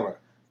hug. Ever.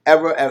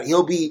 Ever, ever.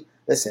 He'll be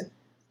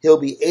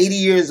 80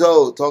 years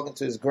old talking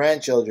to his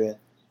grandchildren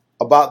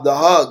about the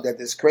hug that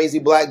this crazy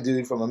black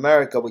dude from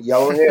America with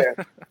yellow hair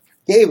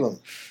gave him,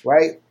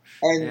 right?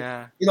 And,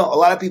 Yeah. a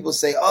lot of people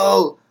say,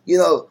 oh,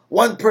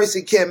 one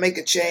person can't make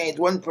a change.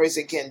 One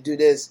person can't do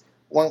this.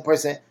 One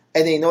person.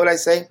 And then you know what I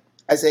say?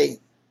 I say,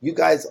 you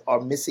guys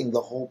are missing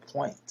the whole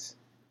point.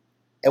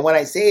 And when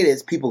I say it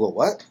is, people go,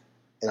 what?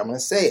 And I'm going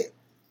to say it.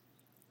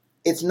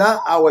 It's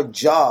not our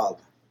job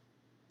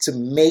to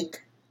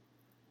make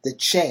the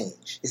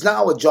change. It's not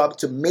our job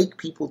to make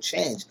people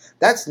change.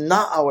 That's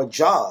not our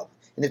job.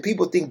 And if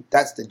people think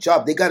that's the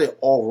job, they got it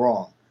all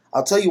wrong.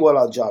 I'll tell you what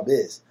our job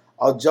is.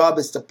 Our job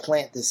is to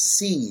plant the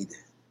seed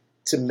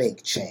to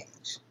make change.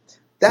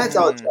 That's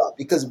our job,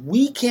 because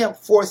we can't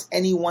force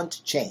anyone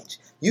to change.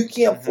 You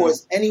can't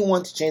force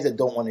anyone to change that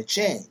don't want to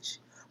change.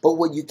 But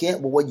what you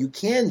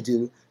can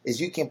do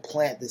is you can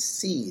plant the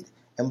seed.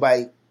 And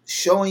by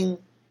showing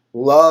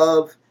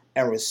love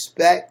and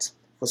respect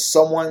for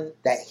someone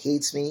that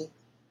hates me,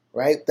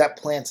 right? That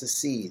plants a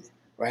seed,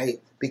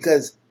 right?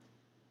 Because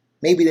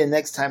maybe the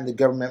next time the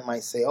government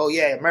might say, oh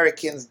yeah,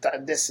 Americans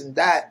done this and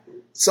that,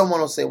 someone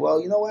will say,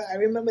 well, you know what? I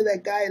remember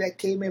that guy that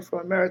came in from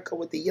America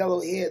with the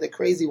yellow hair, the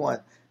crazy one.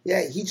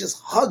 Yeah, he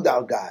just hugged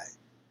our guy,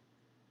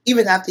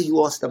 even after he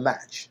lost the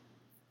match,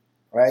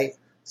 right?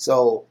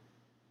 So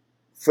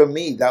for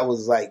me, that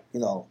was like,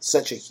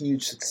 such a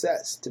huge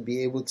success to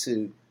be able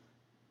to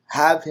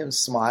have him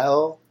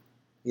smile,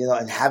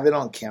 and have it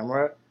on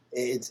camera.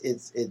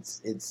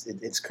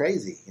 It's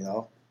crazy,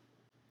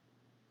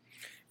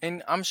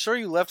 And I'm sure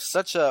you left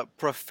such a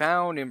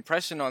profound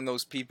impression on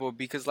those people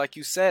because, like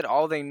you said,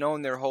 all they know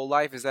in their whole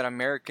life is that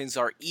Americans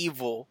are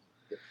evil.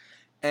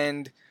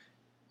 And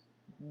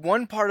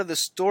one part of the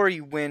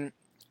story when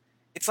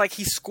it's like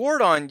he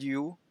scored on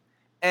you,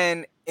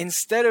 and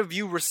instead of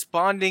you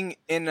responding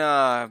in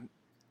a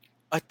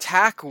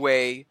attack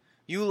way,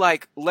 you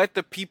like let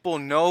the people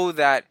know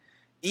that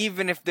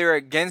even if they're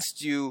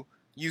against you,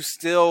 you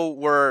still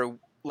were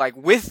like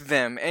with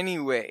them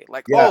anyway.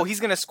 Like, Yeah, oh,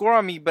 he's gonna score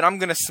on me, but I'm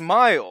gonna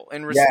smile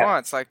in yeah,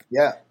 response. Like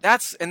yeah.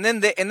 that's and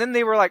then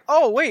they were like,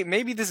 oh wait,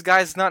 maybe this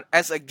guy's not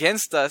as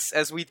against us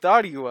as we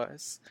thought he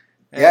was.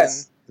 And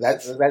Yes,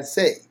 that's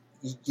it.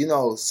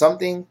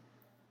 Something.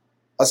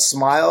 A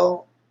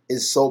smile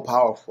is so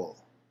powerful,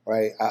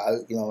 right?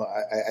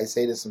 I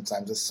say this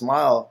sometimes. A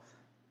smile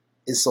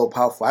is so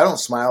powerful. I don't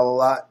smile a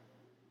lot,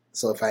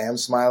 so if I am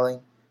smiling,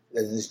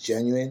 then it's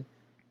genuine.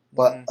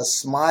 But a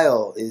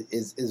smile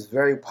is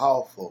very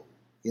powerful.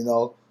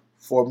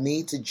 For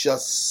me to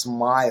just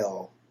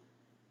smile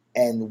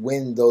and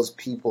win those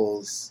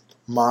people's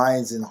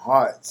minds and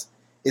hearts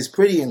is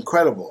pretty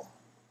incredible,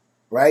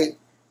 right?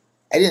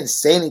 I didn't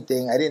say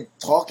anything. I didn't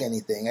talk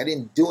anything. I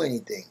didn't do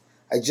anything.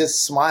 I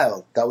just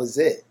smiled. That was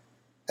it.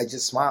 I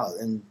just smiled,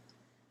 and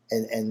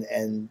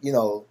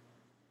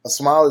a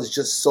smile is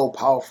just so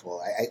powerful.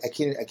 I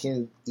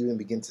can't even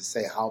begin to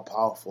say how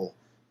powerful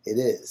it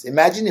is.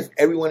 Imagine if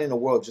everyone in the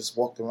world just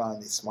walked around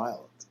and they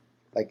smiled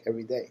like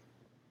every day,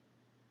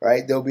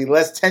 right? There'll be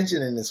less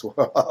tension in this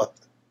world.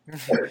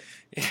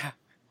 yeah,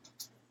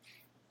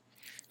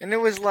 and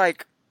it was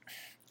like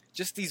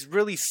just these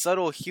really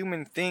subtle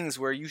human things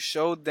where you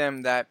showed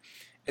them that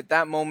at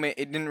that moment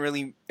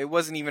it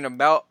wasn't even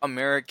about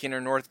American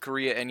or North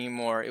Korea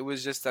anymore. It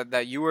was just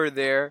that you were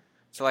there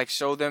to like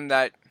show them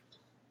that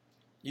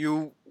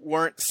you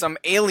weren't some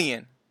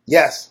alien.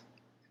 Yes,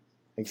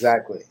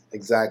 exactly,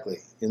 exactly.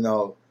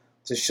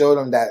 To show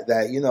them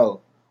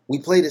that we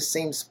play the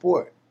same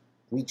sport,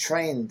 we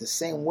train the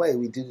same way,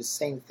 we do the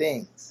same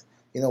things.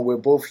 We're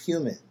both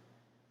human.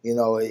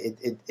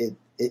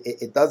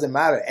 It doesn't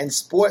matter. And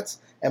sports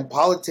and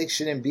politics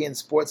shouldn't be in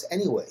sports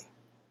anyway,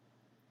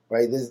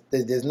 right?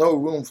 There's no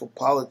room for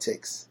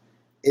politics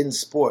in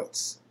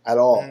sports at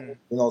all.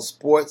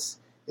 Sports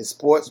is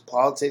sports.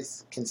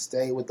 Politics can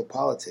stay with the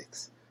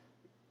politics.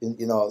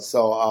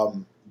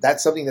 So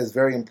that's something that's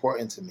very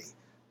important to me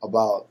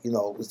about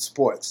with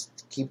sports.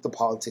 To keep the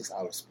politics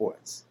out of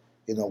sports.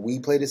 We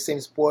play the same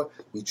sport.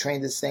 We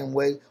train the same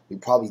way. We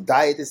probably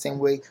diet the same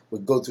way. We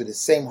go through the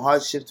same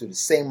hardships, through the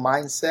same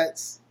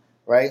mindsets,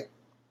 right?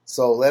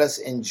 So let us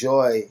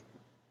enjoy,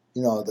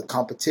 the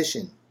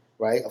competition,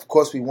 right? Of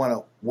course, we want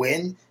to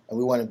win and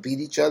we want to beat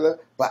each other,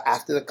 but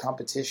after the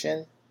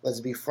competition, let's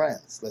be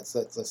friends. Let's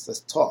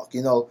talk.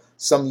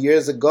 Some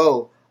years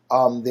ago,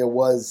 there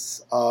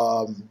was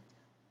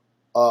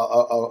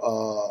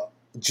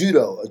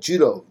judo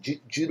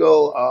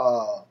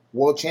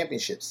world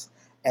championships,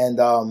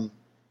 and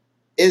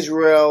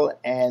Israel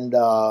and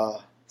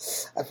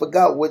I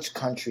forgot which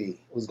country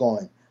was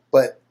going,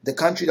 but the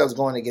country that was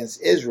going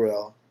against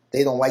Israel,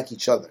 they don't like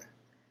each other,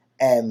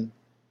 and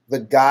the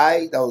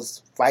guy that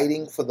was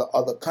fighting for the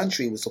other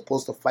country was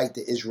supposed to fight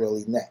the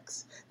Israeli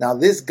next. Now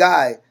this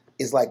guy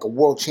is like a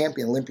world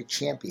champion, Olympic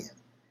champion,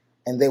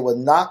 and they would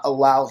not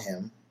allow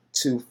him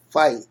to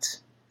fight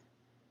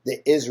the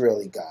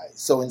Israeli guy.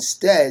 So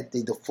instead,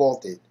 they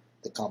defaulted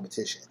the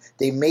competition.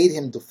 They made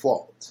him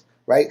default,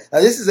 right?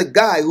 Now this is a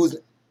guy who's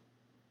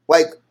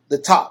like the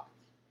top,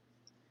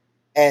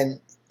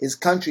 and his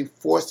country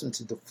forced him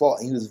to default,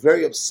 and he was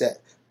very upset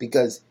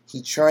because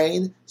he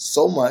trained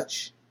so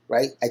much,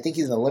 right? I think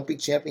he's an Olympic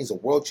champion, he's a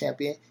world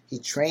champion. He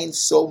trained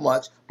so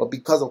much, but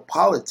because of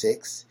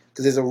politics,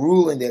 because there's a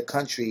rule in their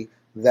country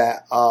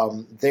that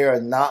they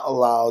are not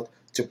allowed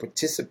to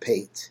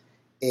participate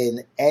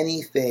in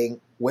anything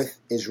with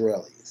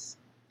Israelis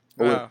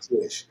or with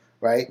Jewish,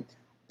 right?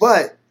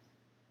 But,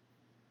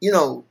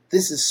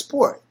 this is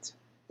sport.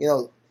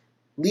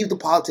 Leave the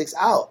politics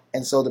out.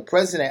 And so the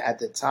president at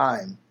the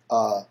time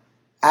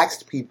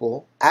asked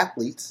people,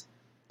 athletes,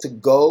 to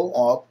go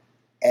up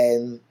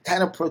and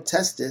kind of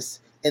protest this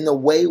in a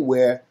way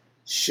where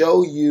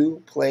show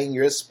you playing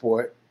your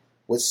sport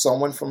with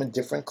someone from a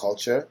different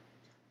culture,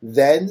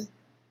 then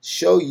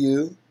show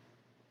you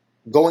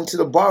going to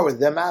the bar with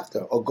them after,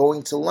 or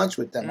going to lunch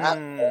with them after,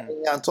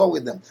 hanging out and talk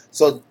with them.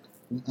 So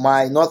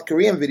my North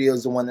Korean video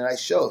is the one that I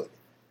showed.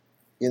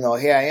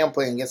 Here I am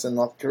playing against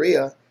North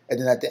Korea, and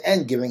then at the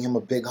end giving him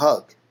a big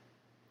hug,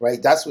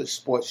 right? That's what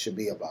sports should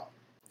be about.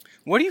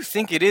 What do you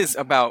think it is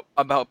about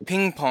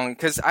ping pong?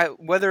 Because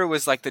whether it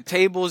was like the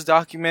tables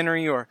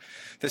documentary or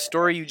the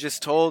story you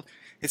just told,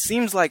 it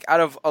seems like out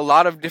of a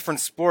lot of different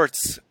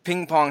sports,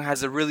 ping pong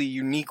has a really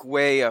unique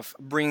way of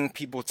bringing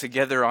people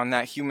together on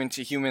that human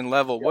to human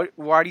level. Yeah.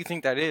 Why do you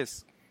think that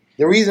is?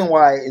 The reason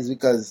why is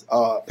because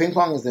ping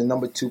pong is the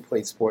number 2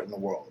 played sport in the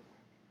world.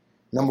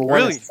 Number 1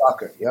 Really? is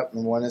soccer. Yep,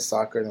 number 1 is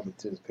soccer. Number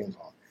 2 is ping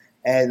pong.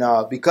 And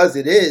because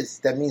it is,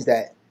 that means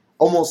that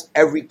almost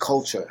every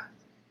culture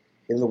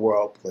in the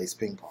world plays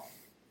ping pong,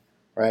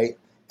 right?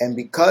 And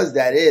because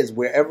that is,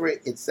 wherever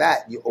it's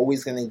at, you're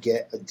always going to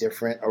get a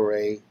different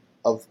array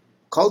of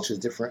cultures,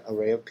 different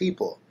array of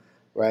people,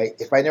 right?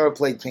 If I never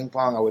played ping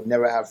pong, I would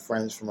never have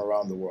friends from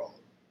around the world,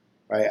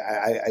 right?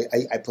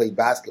 I played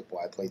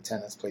basketball, I played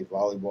tennis, played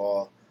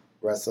volleyball,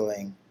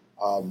 wrestling.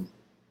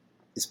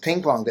 It's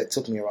ping pong that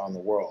took me around the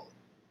world,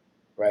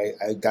 right?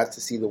 I got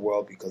to see the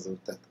world because of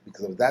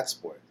that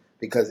sport.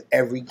 Because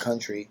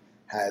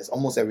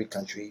almost every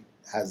country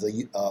has a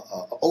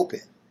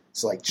open.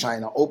 So like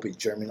China Open,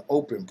 German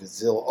Open,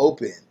 Brazil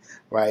Open,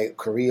 right?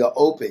 Korea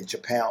Open,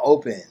 Japan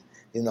Open.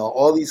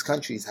 All these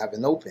countries have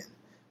an open,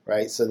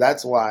 right? So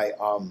that's why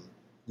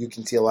you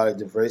can see a lot of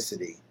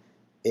diversity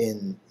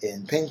in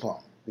ping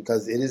pong,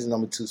 because it is the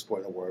number 2 sport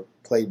in the world,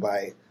 played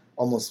by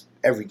almost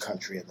every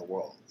country in the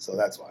world. So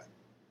that's why.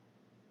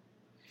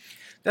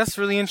 That's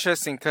really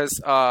interesting because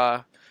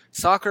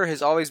soccer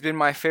has always been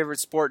my favorite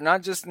sport.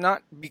 Not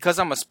because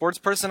I'm a sports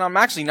person. I'm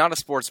actually not a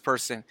sports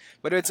person,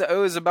 but it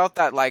was about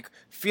that like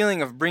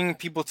feeling of bringing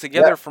people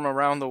together from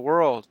around the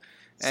world.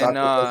 And Soccer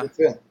does it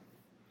too.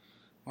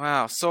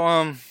 wow,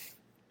 so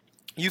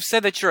you've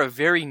said that you're a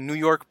very New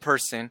York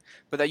person,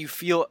 but that you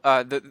feel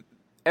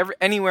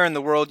anywhere in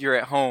the world you're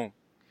at home.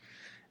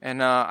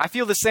 And I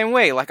feel the same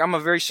way. Like I'm a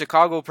very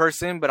Chicago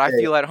person, but I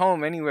feel at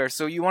home anywhere.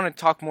 So you want to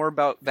talk more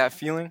about that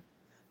feeling?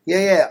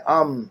 Yeah.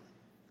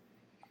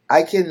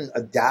 I can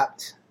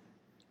adapt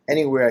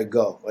anywhere I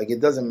go. Like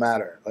it doesn't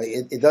matter. Like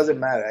it doesn't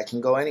matter. I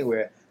can go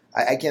anywhere.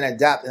 I can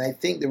adapt, and I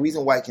think the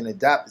reason why I can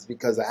adapt is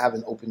because I have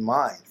an open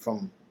mind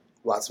from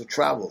lots of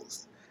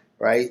travels,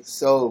 right?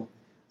 So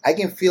I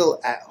can feel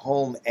at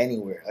home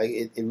anywhere. Like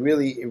it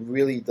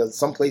really does.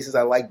 Some places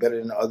I like better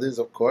than others,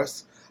 of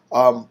course,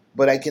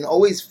 but I can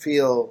always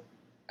feel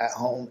at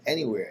home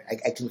anywhere.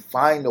 I can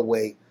find a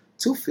way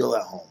to feel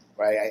at home,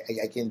 right?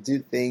 I can do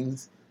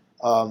things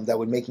that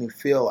would make me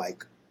feel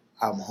like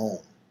I'm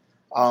home.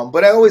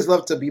 But I always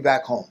love to be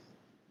back home.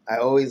 I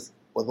always,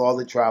 with all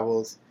the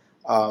travels,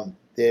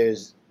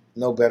 there's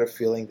no better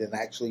feeling than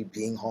actually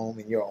being home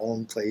in your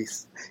own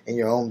place, in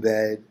your own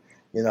bed,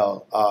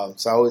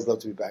 So I always love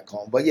to be back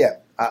home. But yeah,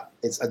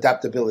 it's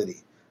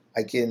adaptability.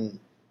 I can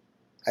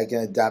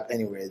adapt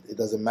anywhere. It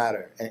doesn't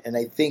matter. And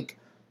I think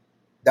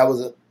that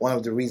was one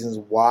of the reasons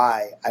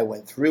why I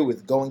went through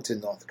with going to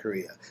North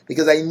Korea,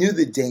 because I knew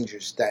the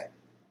dangers that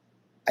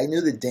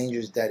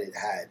it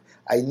had.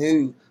 I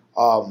knew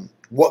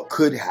what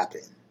could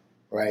happen,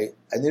 right?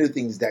 I knew the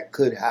things that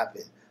could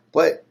happen,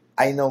 but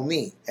I know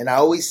me. And I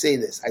always say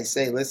this. I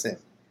say, listen,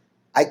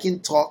 I can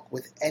talk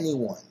with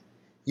anyone.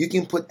 You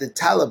can put the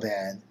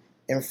Taliban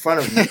in front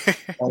of me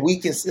and we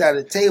can sit at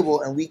a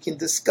table and we can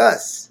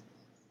discuss.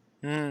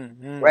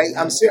 Right?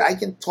 I'm serious. I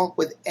can talk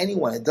with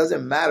anyone. It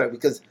doesn't matter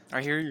because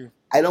I hear you.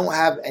 I don't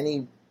have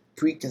any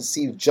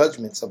preconceived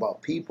judgments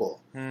about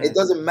people. It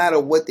doesn't matter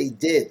what they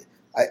did.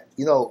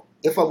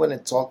 If I'm going to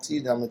talk to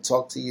you, then I'm going to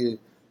talk to you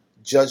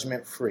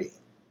judgment free,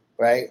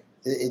 right?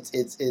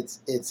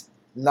 It's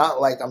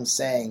not like I'm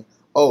saying,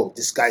 oh,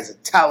 this guy's a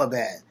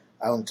Taliban.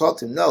 I don't talk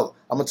to him. No,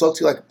 I'm going to talk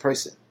to you like a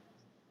person,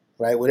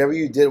 right? Whatever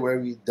you did,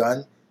 whatever you've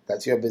done,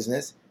 that's your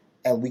business,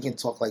 and we can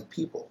talk like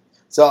people.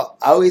 So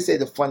I always say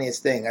the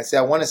funniest thing. I say,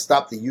 I want to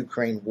stop the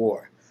Ukraine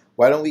war.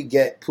 Why don't we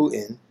get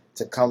Putin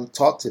to come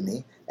talk to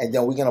me, and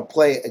then we're going to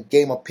play a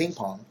game of ping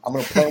pong. I'm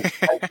going to play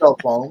with my cell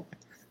phone.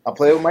 I'll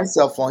play with my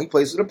cell phone. He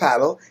plays with a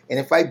paddle, and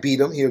if I beat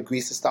him, he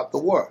agrees to stop the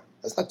war.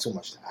 That's not too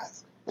much to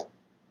ask.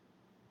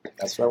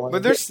 That's what I want to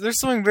do. But there's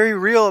something very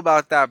real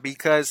about that,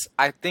 because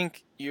I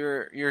think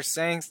you're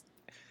saying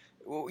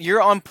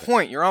you're on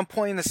point. You're on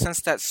point in the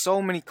sense that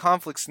so many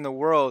conflicts in the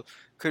world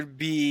could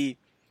be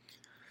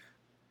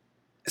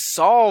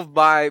solved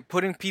by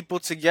putting people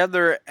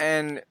together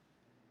and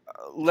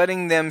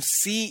letting them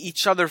see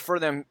each other for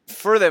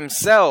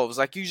themselves.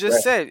 Like you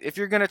just said, if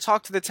you're going to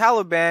talk to the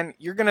Taliban,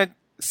 you're going to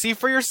see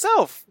for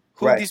yourself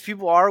who these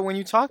people are when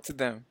you talk to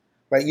them.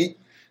 Right.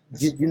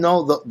 You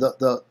know,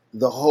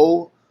 the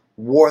whole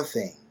war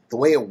thing, the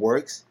way it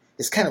works,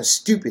 is kind of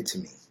stupid to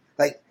me.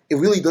 Like, it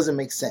really doesn't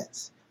make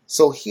sense.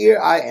 So here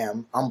I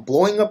am, I'm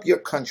blowing up your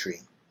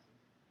country,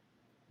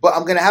 but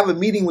I'm going to have a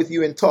meeting with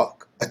you and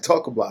talk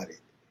about it.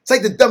 It's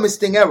like the dumbest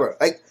thing ever.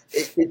 Like,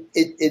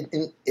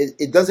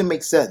 it doesn't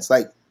make sense.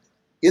 Like,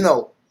 you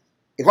know,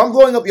 if I'm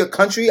blowing up your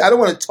country, I don't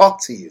want to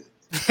talk to you.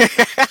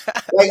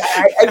 Like,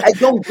 I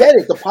don't get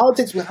it. The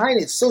politics behind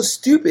it's so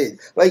stupid.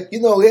 Like, you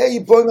know, yeah,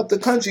 you're blowing up the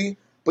country,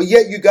 but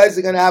yet you guys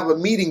are going to have a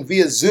meeting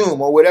via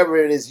Zoom or whatever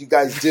it is you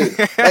guys do.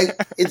 Like,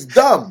 it's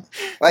dumb.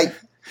 Like,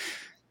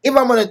 if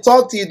I'm going to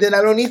talk to you, then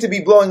I don't need to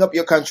be blowing up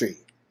your country.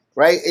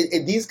 Right?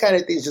 These kind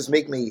of things just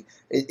make me,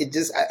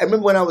 I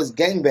remember when I was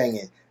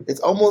gangbanging, it's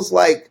almost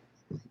like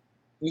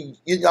I'm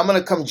going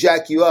to come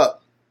jack you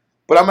up,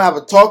 but I'm going to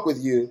have a talk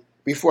with you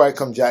before I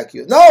come jack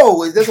you.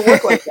 No, it doesn't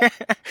work like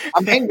that.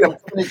 I'm angry. I'm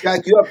coming to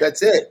jack you up.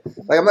 That's it.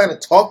 Like, I'm not going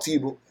to talk to you.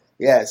 But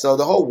yeah, so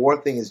the whole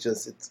war thing is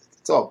just,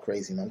 it's all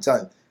crazy, man. I'm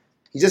telling you.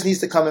 He just needs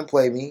to come and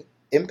play me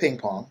in ping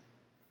pong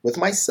with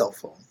my cell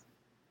phone,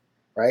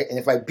 right? And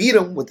if I beat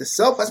him with the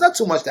cell phone, that's not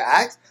too much to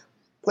ask.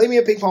 Play me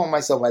a ping pong with my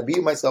cell phone. I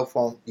beat my cell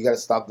phone, you got to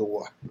stop the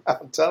war.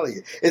 I'm telling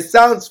you. It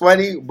sounds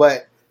funny,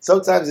 but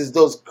sometimes it's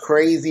those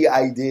crazy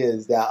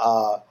ideas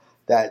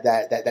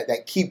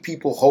that keep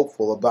people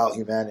hopeful about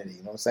humanity.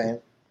 You know what I'm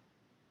saying?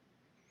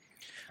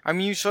 I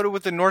mean, you showed it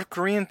with the North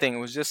Korean thing. It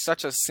was just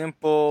such a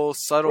simple,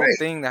 subtle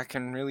thing that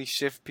can really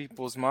shift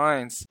people's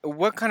minds.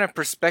 What kind of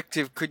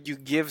perspective could you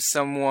give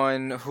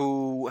someone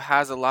who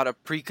has a lot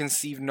of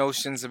preconceived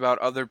notions about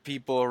other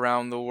people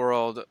around the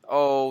world?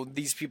 Oh,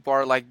 these people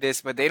are like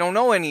this, but they don't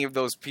know any of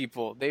those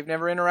people. They've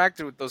never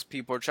interacted with those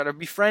people or try to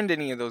befriend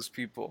any of those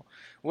people.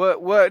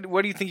 What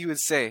do you think you would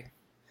say?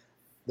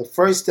 The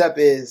first step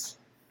is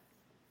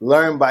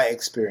learn by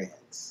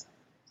experience.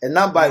 And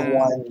not by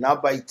one,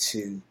 not by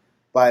two,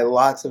 by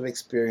lots of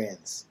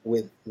experience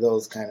with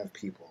those kind of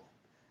people.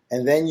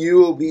 And then you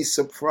will be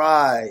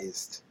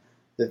surprised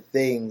the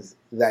things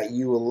that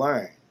you will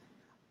learn.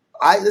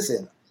 I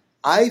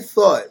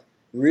thought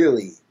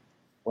really,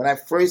 when I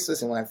first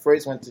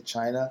went to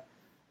China,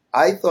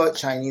 I thought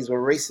Chinese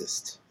were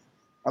racist.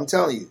 I'm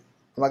telling you,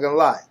 I'm not going to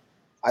lie.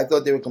 I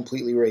thought they were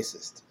completely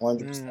racist,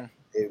 100%.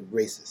 They're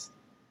racist.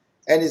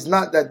 And it's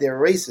not that they're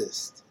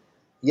racist.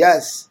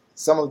 Yes,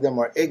 some of them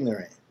are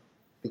ignorant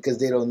because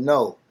they don't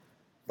know.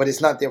 But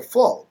it's not their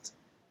fault.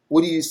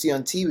 What do you see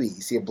on TV?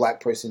 You see a black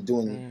person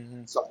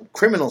doing some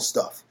criminal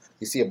stuff.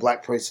 You see a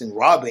black person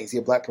robbing. You see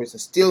a black person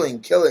stealing,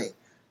 killing,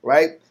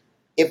 right?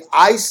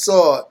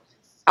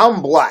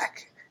 I'm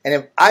black, and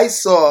if I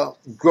saw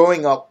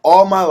growing up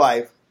all my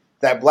life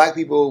that black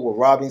people were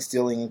robbing,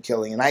 stealing, and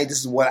killing, and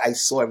this is what I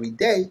saw every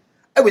day,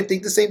 I would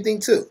think the same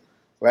thing too,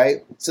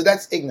 right? So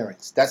that's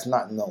ignorance. That's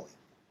not knowing,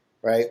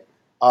 right?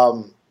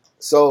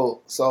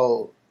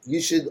 So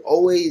you should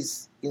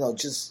always,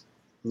 just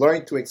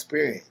learn through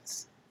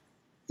experience.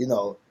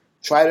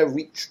 Try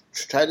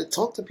to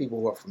talk to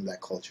people who are from that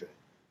culture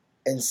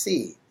and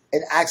see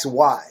and ask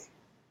why.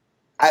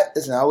 I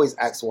always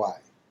ask why.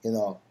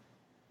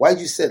 Why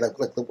did you say like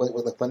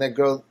when that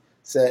girl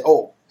said,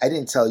 "Oh, I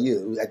didn't tell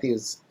you. I think it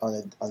was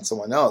on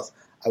someone else."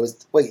 I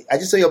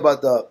just tell you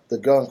about the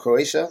girl in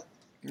Croatia.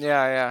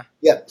 Yeah.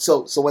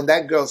 So when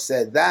that girl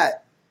said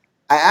that,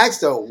 I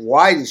asked her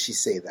why did she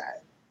say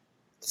that,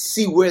 to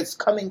see where it's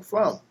coming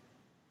from.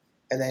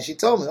 And then she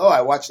told me, "Oh, I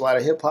watch a lot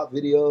of hip hop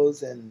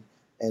videos and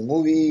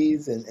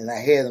movies, and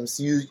I heard them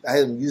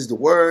use the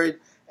word,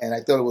 and I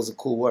thought it was a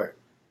cool word,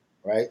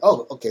 right?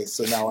 Oh, okay,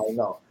 so now I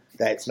know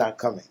that it's not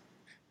coming."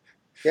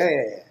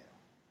 Yeah.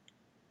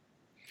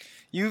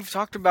 you've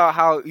talked about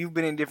how you've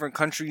been in different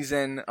countries,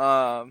 and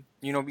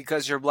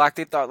because you're black,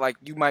 they thought like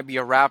you might be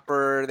a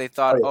rapper. They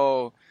thought, Oh,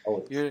 oh,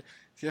 always. you're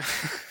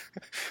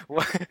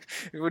what?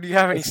 Do you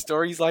have any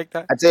stories like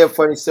that? I tell you a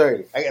funny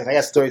story. I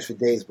got stories for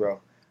days, bro.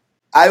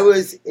 I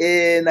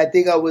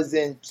think I was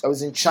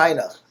in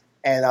China,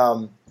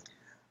 and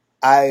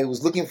I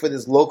was looking for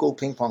this local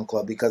ping pong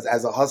club because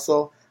as a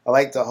hustle, I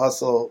like to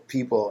hustle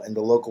people in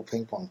the local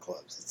ping pong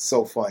clubs. It's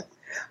so fun.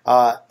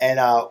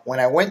 And when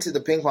I went to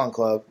the ping pong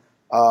club,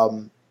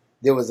 um,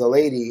 there was a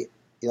lady,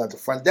 at the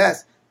front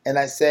desk, and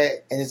I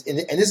said, and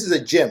this is a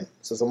gym,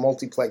 so it's a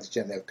multiplex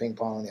gym. They have ping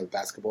pong, they have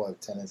basketball, they have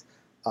tennis,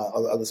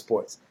 other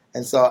sports.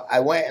 And so I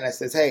went and I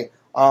said, hey,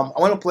 I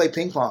want to play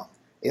ping pong.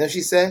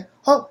 She said,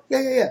 oh,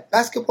 yeah,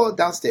 basketball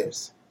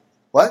downstairs.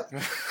 What?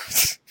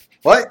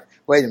 What?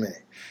 Wait a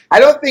minute. I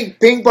don't think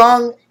ping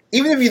pong,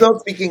 even if you don't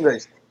speak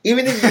English,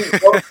 even if you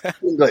don't speak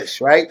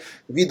English, right?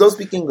 If you don't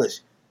speak English,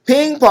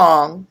 ping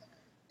pong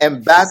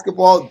and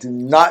basketball do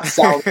not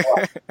sound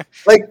alike.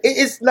 Like,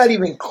 it's not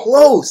even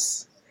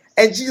close.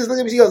 And she just looked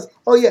at me, she goes,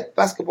 oh, yeah,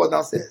 basketball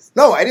downstairs.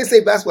 No, I didn't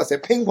say basketball, I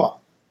said ping pong,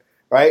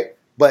 right?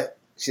 But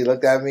she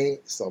looked at me,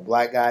 so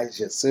black guy,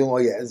 she assumed, oh,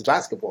 yeah, it's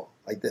basketball,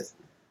 like this.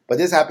 But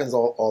this happens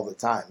all the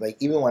time. Like,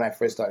 even when I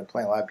first started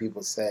playing, a lot of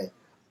people say,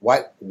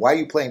 why are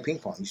you playing ping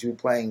pong? You should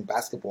be playing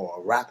basketball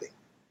or rapping.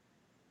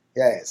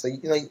 Yeah, so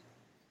you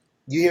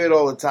hear it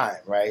all the time,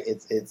 right?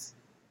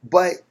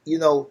 But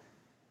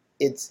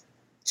it's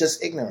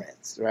just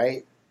ignorance,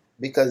 right?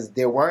 Because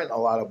there weren't a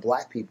lot of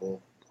black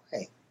people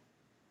playing,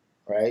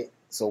 right?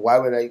 So why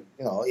would I?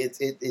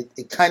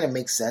 It kind of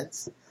makes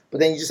sense, but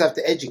then you just have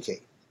to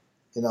educate.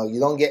 You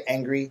don't get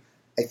angry.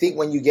 I think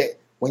when you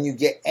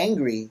get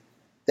angry,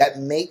 that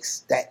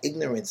makes that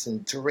ignorance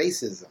into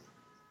racism,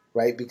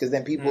 right? Because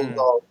then people Hmm.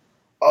 go,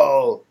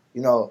 oh,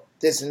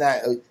 this and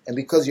that, and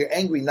because you're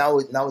angry now,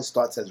 it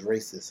starts as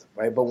racism,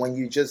 right? But when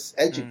you just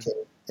Hmm.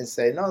 educate and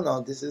say,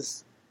 no, this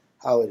is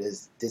how it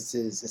is. This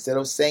is, instead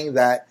of saying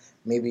that,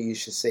 maybe you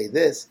should say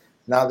this.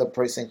 Now the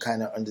person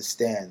kind of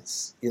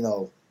understands,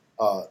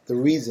 the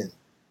reason.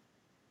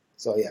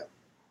 So yeah,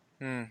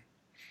 Hmm.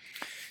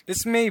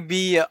 This may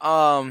be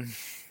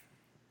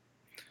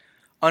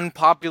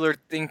unpopular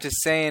thing to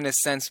say in a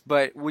sense,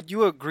 but would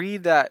you agree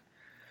that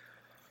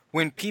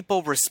when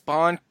people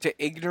respond to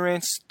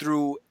ignorance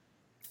through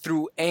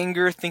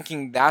anger,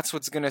 thinking that's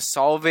what's gonna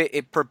solve it,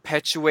 it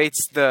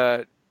perpetuates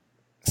the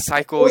of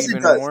cycle course it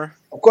even does. more?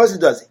 Of course it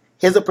does.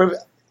 Here's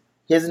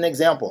an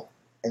example.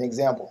 An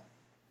example.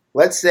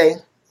 Let's say,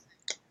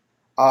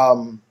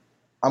 um,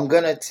 I'm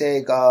gonna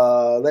take,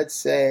 let's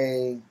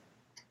say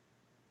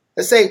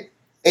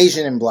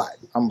Asian and black.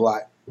 I'm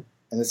black,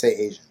 and let's say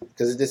Asian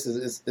because this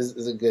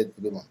is a good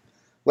one.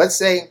 Let's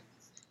say,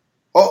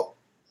 oh,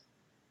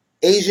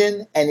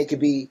 Asian, and it could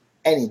be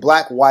any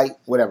black, white,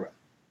 whatever.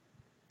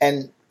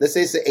 And let's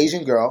say it's an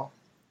Asian girl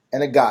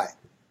and a guy,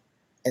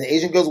 and the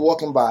Asian girl's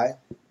walking by,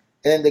 and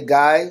then the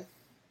guy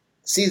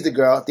sees the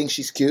girl, thinks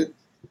she's cute,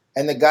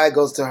 and the guy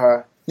goes to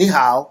her, ni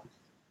hao,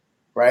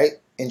 right,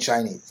 in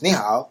Chinese, ni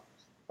hao,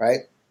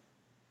 right.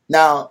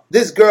 Now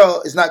this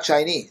girl is not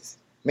Chinese.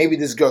 Maybe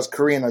this girl's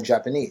Korean or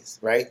Japanese,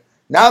 right?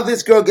 Now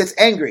this girl gets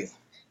angry,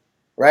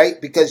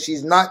 right, because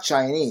she's not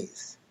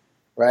Chinese,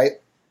 right,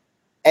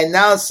 and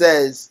now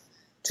says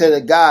to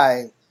the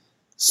guy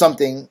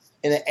something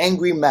in an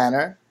angry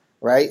manner,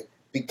 right,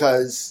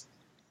 because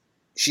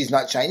she's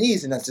not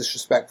Chinese, and that's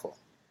disrespectful,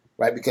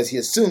 right, because he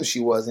assumed she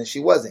was and she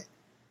wasn't.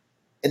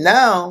 And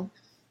now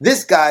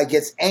this guy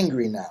gets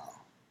angry now,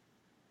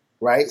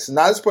 right? So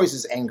now this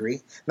person's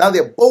angry. Now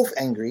they're both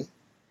angry.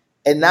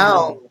 And Mm.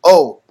 now,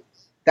 oh,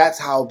 that's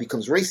how it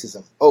becomes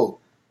racism. Oh,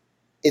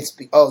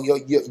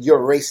 you're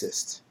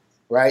racist,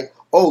 right?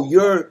 Oh,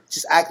 you're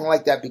just acting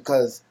like that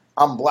because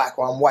I'm black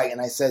or I'm white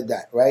and I said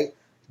that, right?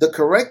 The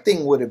correct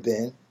thing would have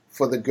been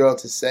for the girl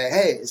to say,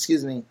 "Hey,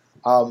 excuse me,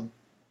 um,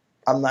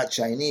 I'm not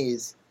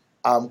Chinese,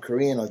 I'm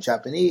Korean or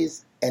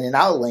Japanese, and in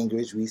our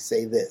language we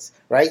say this,"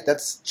 right?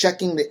 That's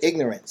checking the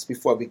ignorance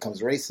before it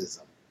becomes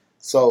racism.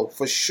 So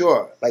for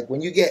sure, like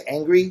when you get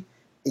angry,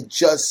 it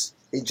just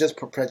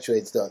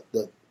perpetuates the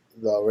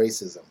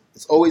racism.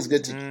 It's always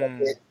good to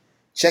Mm.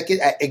 check it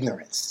at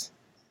ignorance.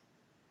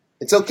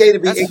 It's okay to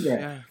be That's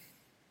ignorant. yeah.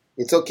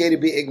 It's okay to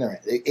be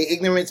ignorant.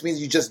 Ignorance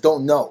means you just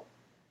don't know.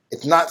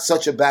 It's not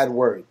such a bad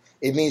word.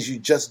 It means you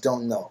just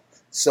don't know.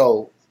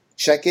 So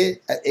check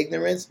it at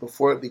ignorance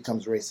before it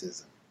becomes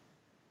racism.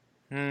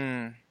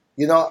 Hmm.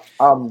 You know,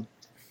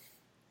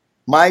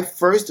 my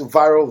first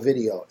viral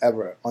video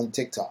ever on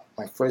TikTok,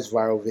 my first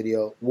viral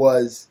video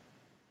was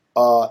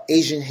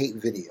Asian hate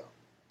video.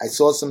 I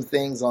saw some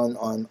things on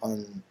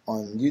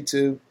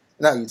YouTube,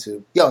 not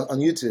YouTube, yeah, on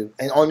YouTube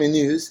and on the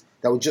news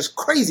that were just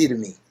crazy to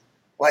me.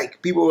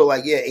 Like people were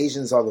like, "Yeah,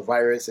 Asians are the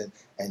virus,"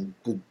 and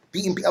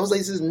beating. I was like,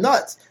 "This is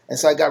nuts!" And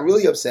so I got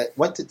really upset.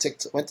 Went to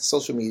TikTok, went to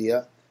social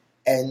media,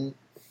 and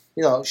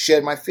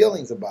shared my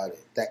feelings about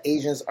it. That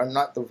Asians are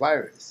not the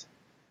virus,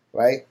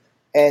 right?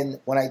 And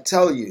when I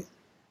tell you,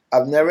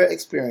 I've never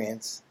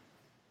experienced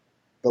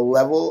the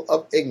level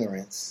of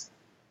ignorance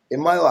in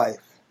my life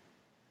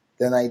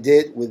than I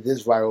did with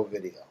this viral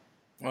video.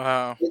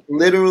 Wow. It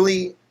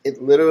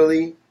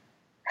literally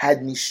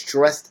had me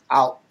stressed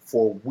out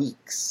for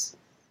weeks,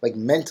 like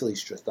mentally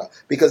stressed out,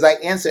 because I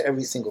answer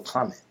every single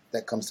comment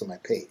that comes to my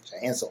page.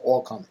 I answer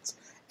all comments.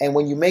 And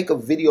when you make a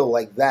video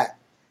like that,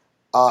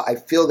 I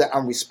feel that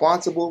I'm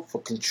responsible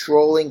for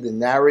controlling the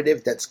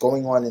narrative that's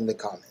going on in the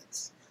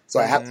comments.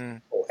 So I have to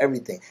control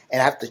everything.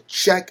 And I have to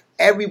check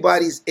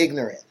everybody's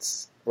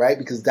ignorance, right?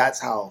 Because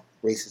that's how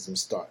racism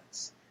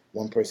starts.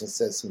 One person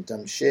says some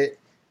dumb shit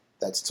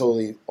that's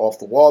totally off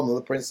the wall.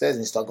 Another person says,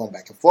 and you start going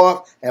back and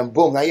forth. And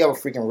boom, now you have a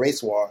freaking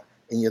race war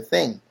in your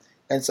thing.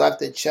 And so I have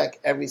to check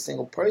every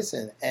single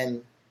person.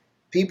 And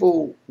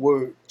people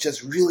were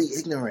just really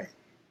ignorant.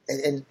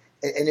 And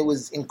it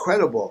was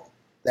incredible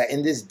that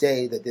in this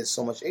day that there's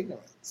so much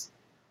ignorance.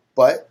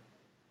 But,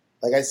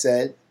 like I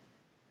said,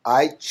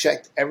 I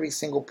checked every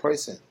single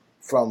person,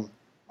 from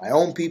my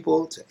own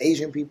people to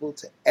Asian people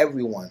to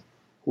everyone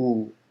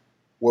who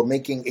were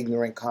making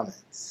ignorant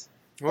comments.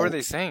 What were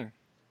they saying?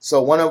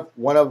 So one of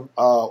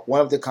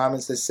the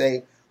comments that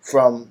say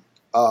from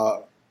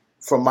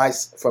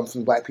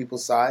Black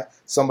people's side,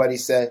 somebody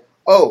said,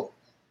 "Oh,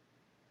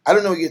 I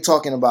don't know what you're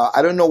talking about.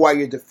 I don't know why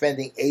you're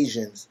defending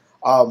Asians.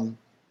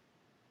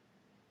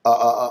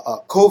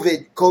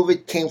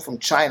 COVID came from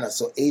China,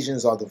 so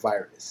Asians are the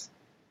virus."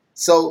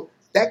 So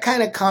that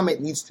kind of comment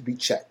needs to be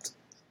checked.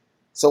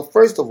 So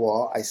first of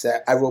all, I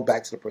wrote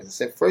back to the person. I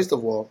said, first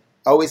of all,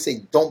 I always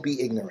say, don't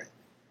be ignorant.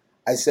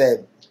 I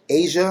said,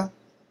 Asia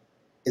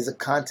is a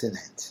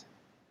continent.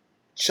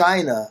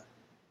 China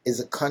is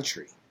a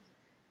country.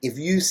 If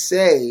you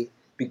say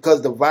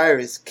because the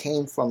virus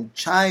came from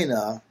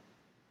China,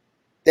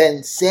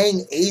 then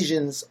saying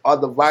Asians are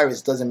the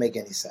virus doesn't make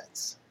any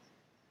sense.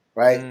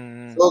 Right?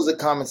 Those are the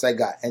comments I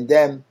got. And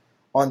then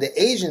on the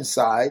Asian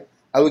side,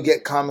 I would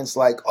get comments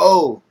like,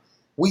 "Oh,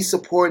 we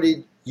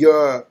supported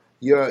your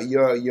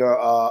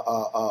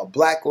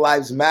Black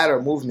Lives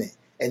Matter movement,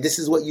 and this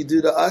is what you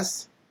do to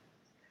us."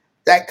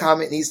 That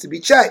comment needs to be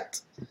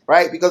checked,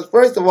 right? Because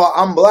first of all,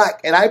 I'm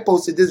black, and I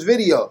posted this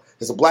video.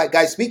 There's a black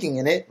guy speaking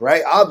in it,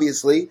 right?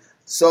 Obviously.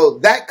 So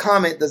that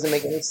comment doesn't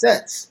make any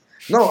sense.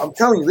 No, I'm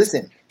telling you,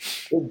 listen,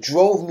 it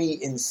drove me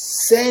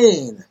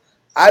insane.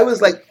 I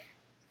was like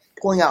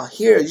pulling out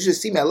here. You should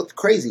see me. I looked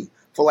crazy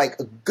for like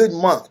a good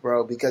month,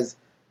 bro, because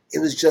it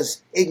was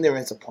just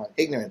ignorance upon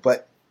ignorance.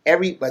 But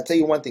I tell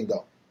you one thing,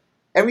 though.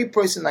 Every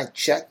person I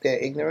checked their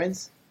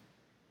ignorance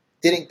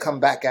didn't come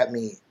back at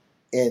me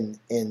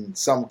in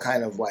some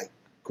kind of like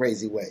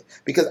crazy way,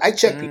 because I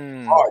check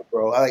people hard,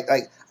 bro.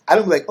 I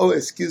don't be like, "Oh,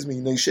 excuse me,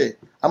 no shit."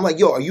 I'm like,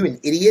 "Yo, are you an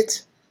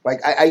idiot?"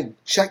 Like I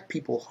check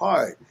people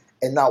hard,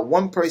 and not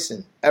one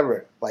person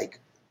ever like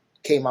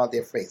came out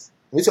their face.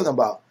 We're talking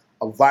about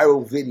a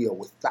viral video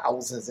with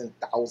thousands and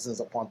thousands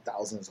upon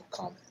thousands of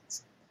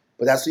comments.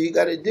 But that's what you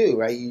got to do,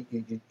 right?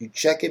 You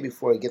check it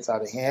before it gets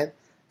out of hand,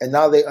 and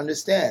now they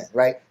understand,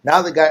 right?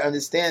 Now the guy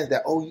understands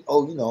that,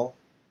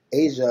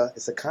 Asia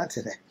is a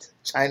continent.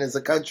 China is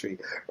a country,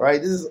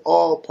 right? This is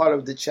all part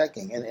of the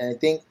checking. And I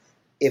think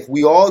if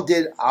we all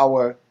did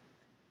our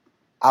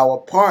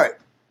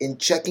part in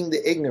checking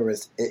the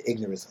ignorance,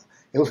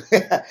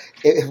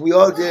 if we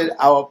all did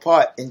our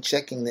part in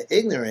checking the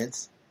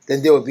ignorance,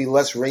 then there would be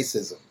less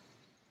racism.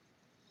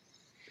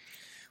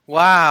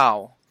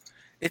 Wow.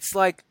 It's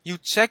like you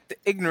check the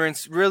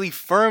ignorance really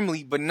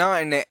firmly, but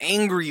not in an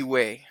angry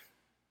way.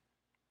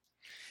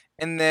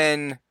 And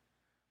then,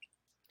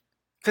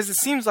 because it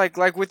seems like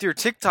with your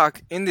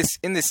TikTok, in this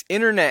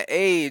internet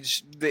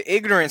age, the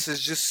ignorance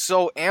is just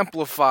so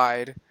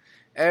amplified,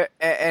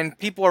 and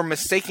people are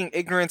mistaking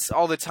ignorance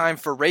all the time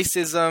for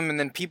racism, and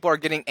then people are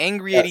getting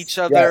angry at each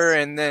other,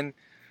 and then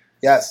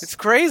it's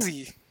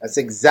crazy. That's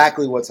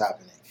exactly what's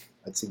happening.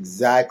 That's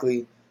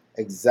exactly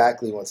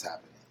what's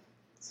happening.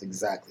 It's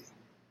exactly.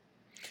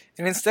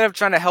 And instead of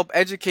trying to help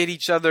educate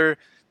each other,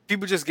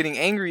 people just getting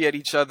angry at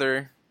each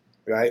other.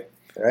 Right.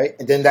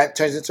 And then that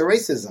turns into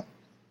racism.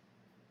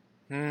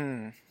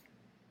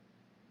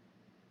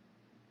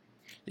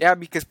 Yeah,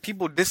 because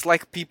people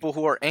dislike people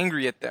who are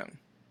angry at them.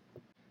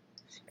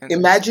 And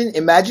imagine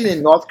in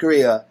North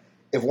Korea,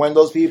 if one of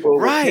those people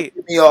would pick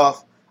me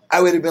off,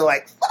 I would have been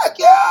like, "Fuck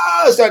you!"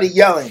 I started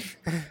yelling.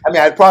 I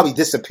mean, I'd probably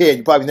disappeared.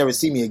 You'd probably never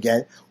see me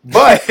again.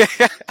 But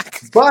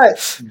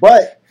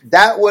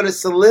that would have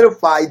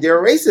solidified their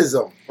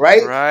racism,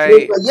 right?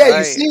 Right. Like, yeah,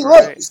 you see,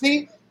 look, you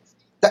see.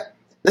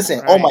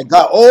 Listen, oh my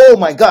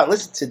God,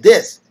 listen to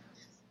this.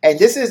 And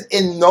this is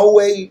in no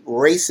way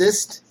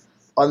racist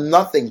or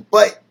nothing,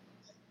 but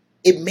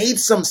it made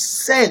some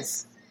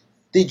sense.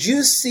 Did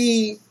you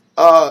see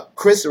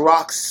Chris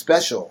Rock's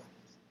special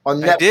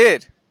on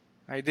Netflix?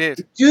 I did.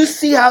 Did you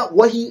see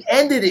what he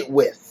ended it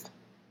with?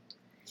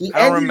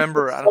 I don't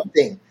remember.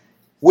 Something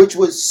which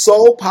was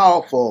so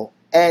powerful,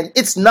 and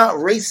it's not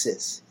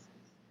racist,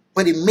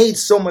 but it made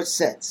so much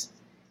sense.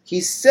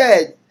 He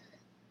said,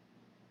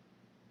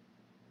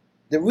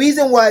 "The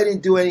reason why I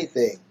didn't do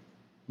anything,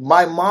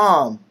 my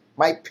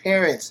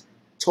parents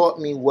taught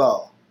me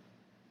well.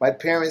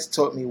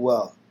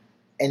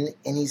 And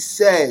he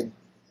said,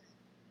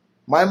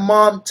 my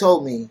mom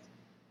told me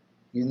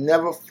You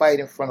never fight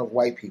in front of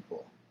white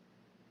people,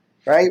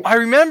 right? I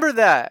remember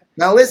that.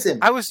 Now listen.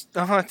 I was,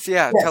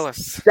 yeah, tell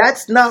Yes, us.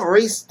 that's not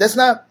race. That's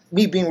not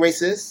me being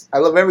racist. I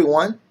love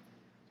everyone.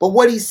 But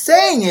what he's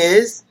saying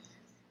is,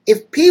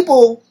 if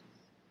people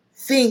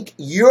think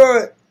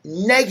you're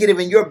negative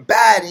and you're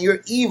bad and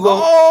you're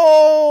evil,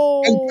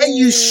 and then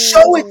you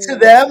show it to Oh.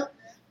 them,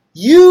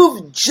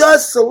 you've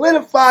just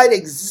solidified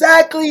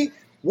exactly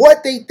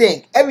what they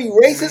think. Every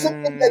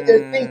racism thing that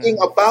they're thinking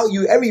Mm. about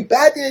you, every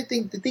bad thing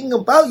they're thinking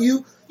about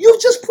you,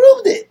 you've just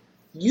proved it.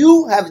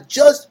 You have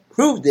just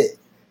proved it.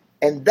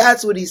 And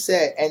that's what he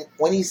said. And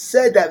when he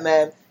said that,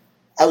 man,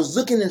 I was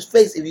looking in his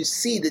face. If you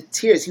see the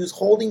tears, he was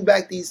holding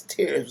back these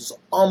tears. It was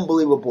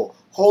unbelievable,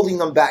 holding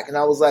them back. And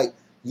I was like,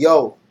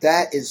 yo,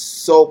 that is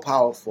so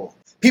powerful.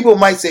 People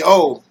might say,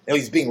 oh,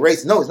 he's being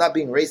racist. No, it's not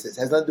being racist.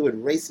 It has nothing to do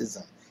with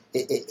racism.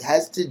 It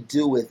has to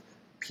do with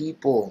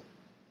people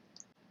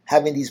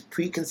having these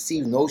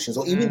preconceived notions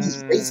or even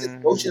these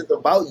racist notions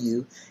about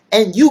you,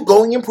 and you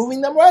going and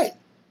proving them right.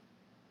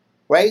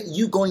 Right?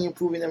 You going and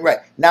proving them right.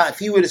 Now, if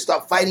he were to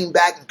start fighting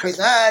back and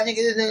crazy,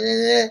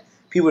 nigga,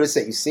 people would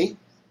say, you see,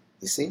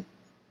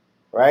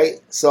 right?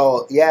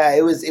 So yeah,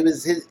 it was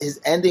his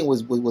ending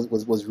was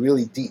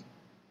really deep,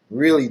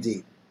 really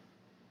deep.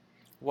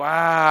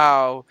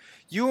 Wow.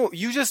 You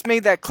just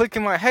made that click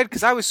in my head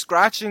because I was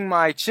scratching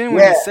my chin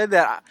when Yeah. he said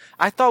that.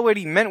 I thought what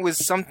he meant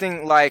was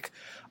something like,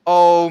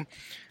 "Oh,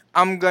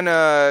 I'm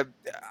gonna,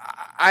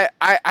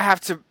 I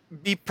have to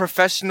be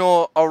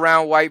professional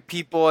around white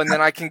people, and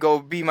then I can go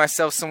be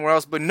myself somewhere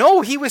else." But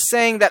no, he was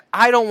saying that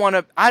I don't want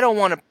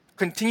to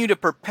continue to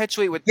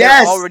perpetuate what they're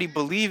Yes. already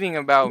believing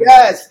about me.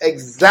 Yes.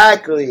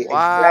 Exactly.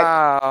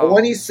 Exactly. And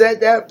when Wow. he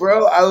said that,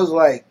 bro, I was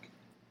like,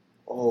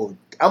 oh,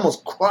 I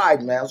almost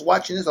cried, man. I was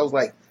watching this. I was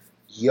like,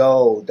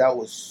 yo, that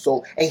was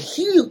so. And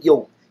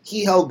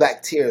he held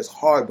back tears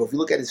hard, but if you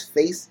look at his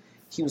face,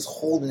 he was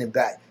holding it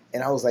back.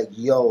 And I was like,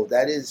 yo,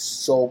 that is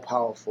so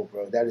powerful,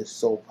 bro. That is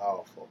so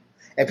powerful.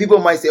 And people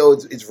might say, oh,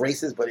 it's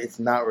racist, but it's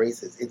not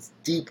racist. It's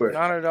deeper.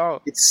 Not at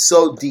all. It's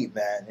so deep,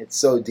 man. It's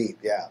so deep.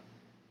 Yeah.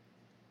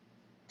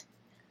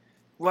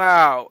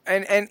 Wow.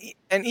 And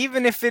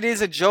even if it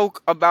is a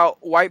joke about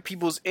white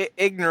people's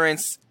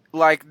ignorance,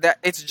 like that,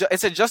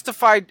 it's a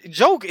justified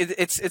joke.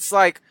 It's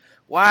like,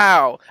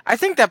 wow. I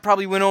think that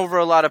probably went over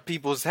a lot of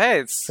people's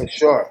heads. For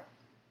sure.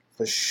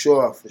 For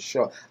sure. For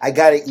sure. I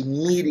got it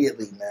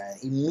immediately, man.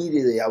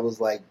 Immediately. I was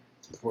like,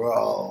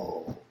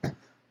 bro.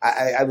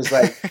 I was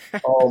like,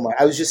 oh my.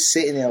 I was just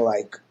sitting there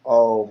like,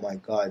 oh my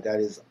God, that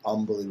is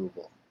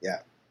unbelievable. Yeah.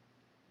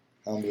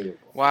 Unbelievable.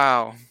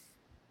 Wow.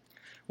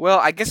 Well,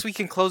 I guess we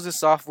can close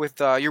this off with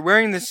you're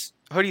wearing this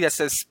hoodie that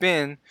says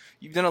Spin.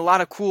 You've done a lot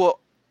of cool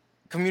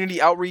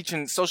community outreach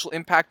and social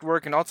impact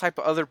work and all type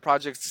of other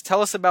projects.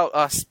 Tell us about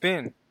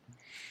Spin.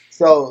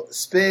 So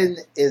Spin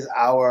is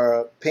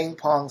our ping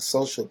pong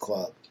social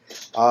club.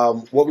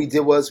 What we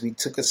did was we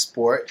took a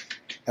sport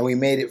and we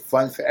made it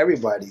fun for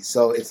everybody.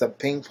 So it's a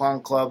ping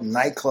pong club,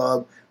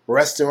 nightclub,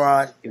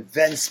 restaurant,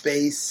 event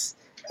space,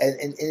 and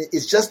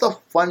it's just a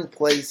fun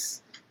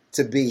place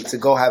to be, to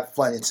go have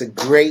fun. It's a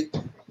great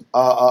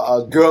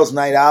girls'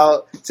 night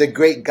out. It's a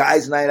great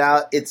guys' night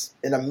out. It's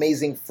an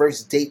amazing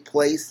first date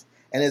place,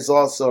 and it's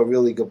also a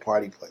really good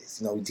party place.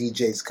 You know,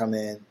 DJs come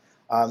in.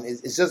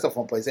 It's just a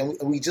fun place, and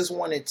we just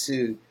wanted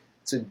to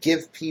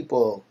give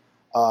people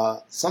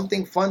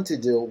something fun to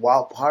do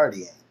while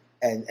partying,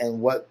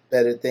 and what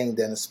better thing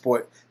than a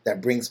sport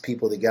that brings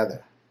people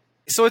together?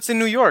 So it's in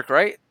New York,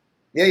 right?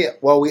 Yeah, yeah.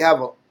 Well, we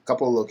have a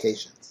couple of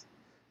locations,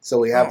 so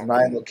we have Oh,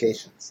 9 cool.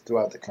 locations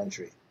throughout the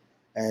country,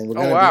 and we're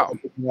Oh, going to be wow.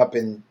 opening up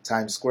in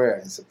Times Square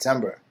in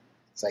September.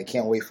 So I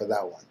can't wait for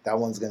that one. That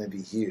one's going to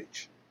be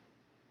huge.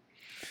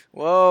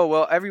 Whoa,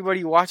 well,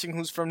 everybody watching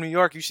who's from New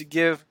York, you should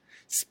give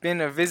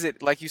Spin a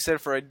visit, like you said,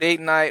 for a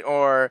date night,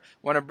 or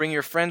want to bring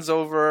your friends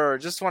over, or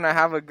just want to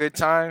have a good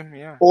time.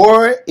 Yeah.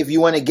 Or if you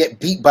want to get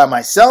beat by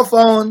my cell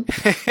phone,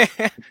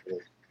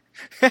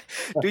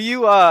 Do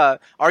you are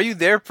you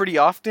there pretty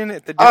often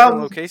at the different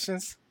um,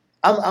 locations?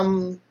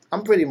 I'm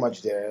pretty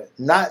much there.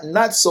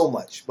 Not so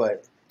much,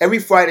 but every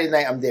Friday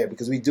night I'm there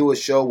because we do a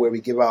show where we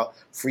give out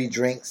free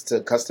drinks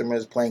to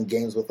customers playing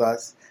games with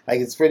us. Like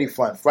it's pretty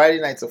fun.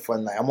 Friday night's a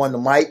fun night. I'm on the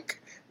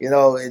mic. You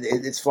know,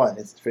 it's fun.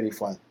 It's pretty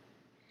fun.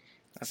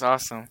 That's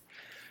awesome.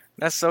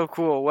 That's so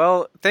cool.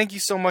 Well, thank you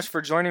so much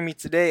for joining me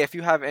today. If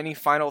you have any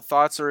final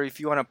thoughts, or if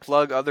you want to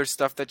plug other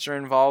stuff that you're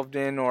involved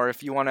in, or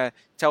if you want to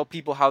tell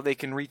people how they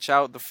can reach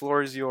out, the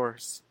floor is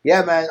yours.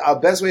 Yeah, man. Our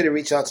best way to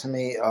reach out to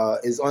me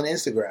is on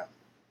Instagram.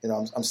 You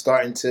know, I'm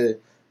starting to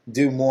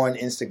do more on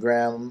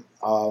Instagram.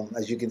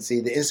 As you can see,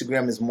 the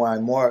Instagram is my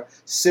more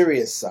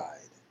serious side.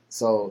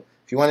 So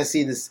if you want to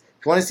see this,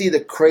 if you want to see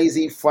the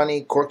crazy,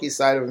 funny, quirky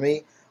side of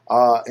me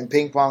in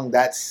ping pong,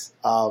 that's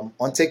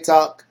on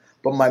TikTok.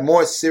 But my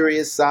more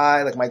serious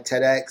side, like my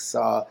TEDx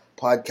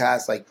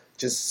podcast, like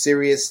just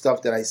serious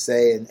stuff that I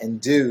say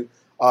and do,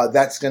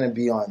 that's going to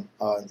be on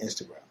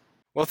Instagram.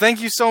 Well,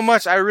 thank you so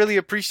much. I really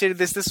appreciated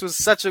this. This was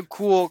such a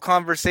cool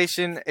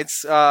conversation.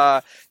 It's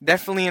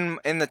definitely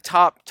in the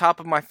top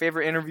of my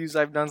favorite interviews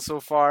I've done so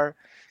far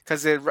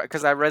because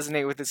I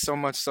resonate with it so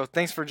much. So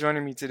thanks for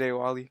joining me today,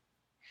 Wally.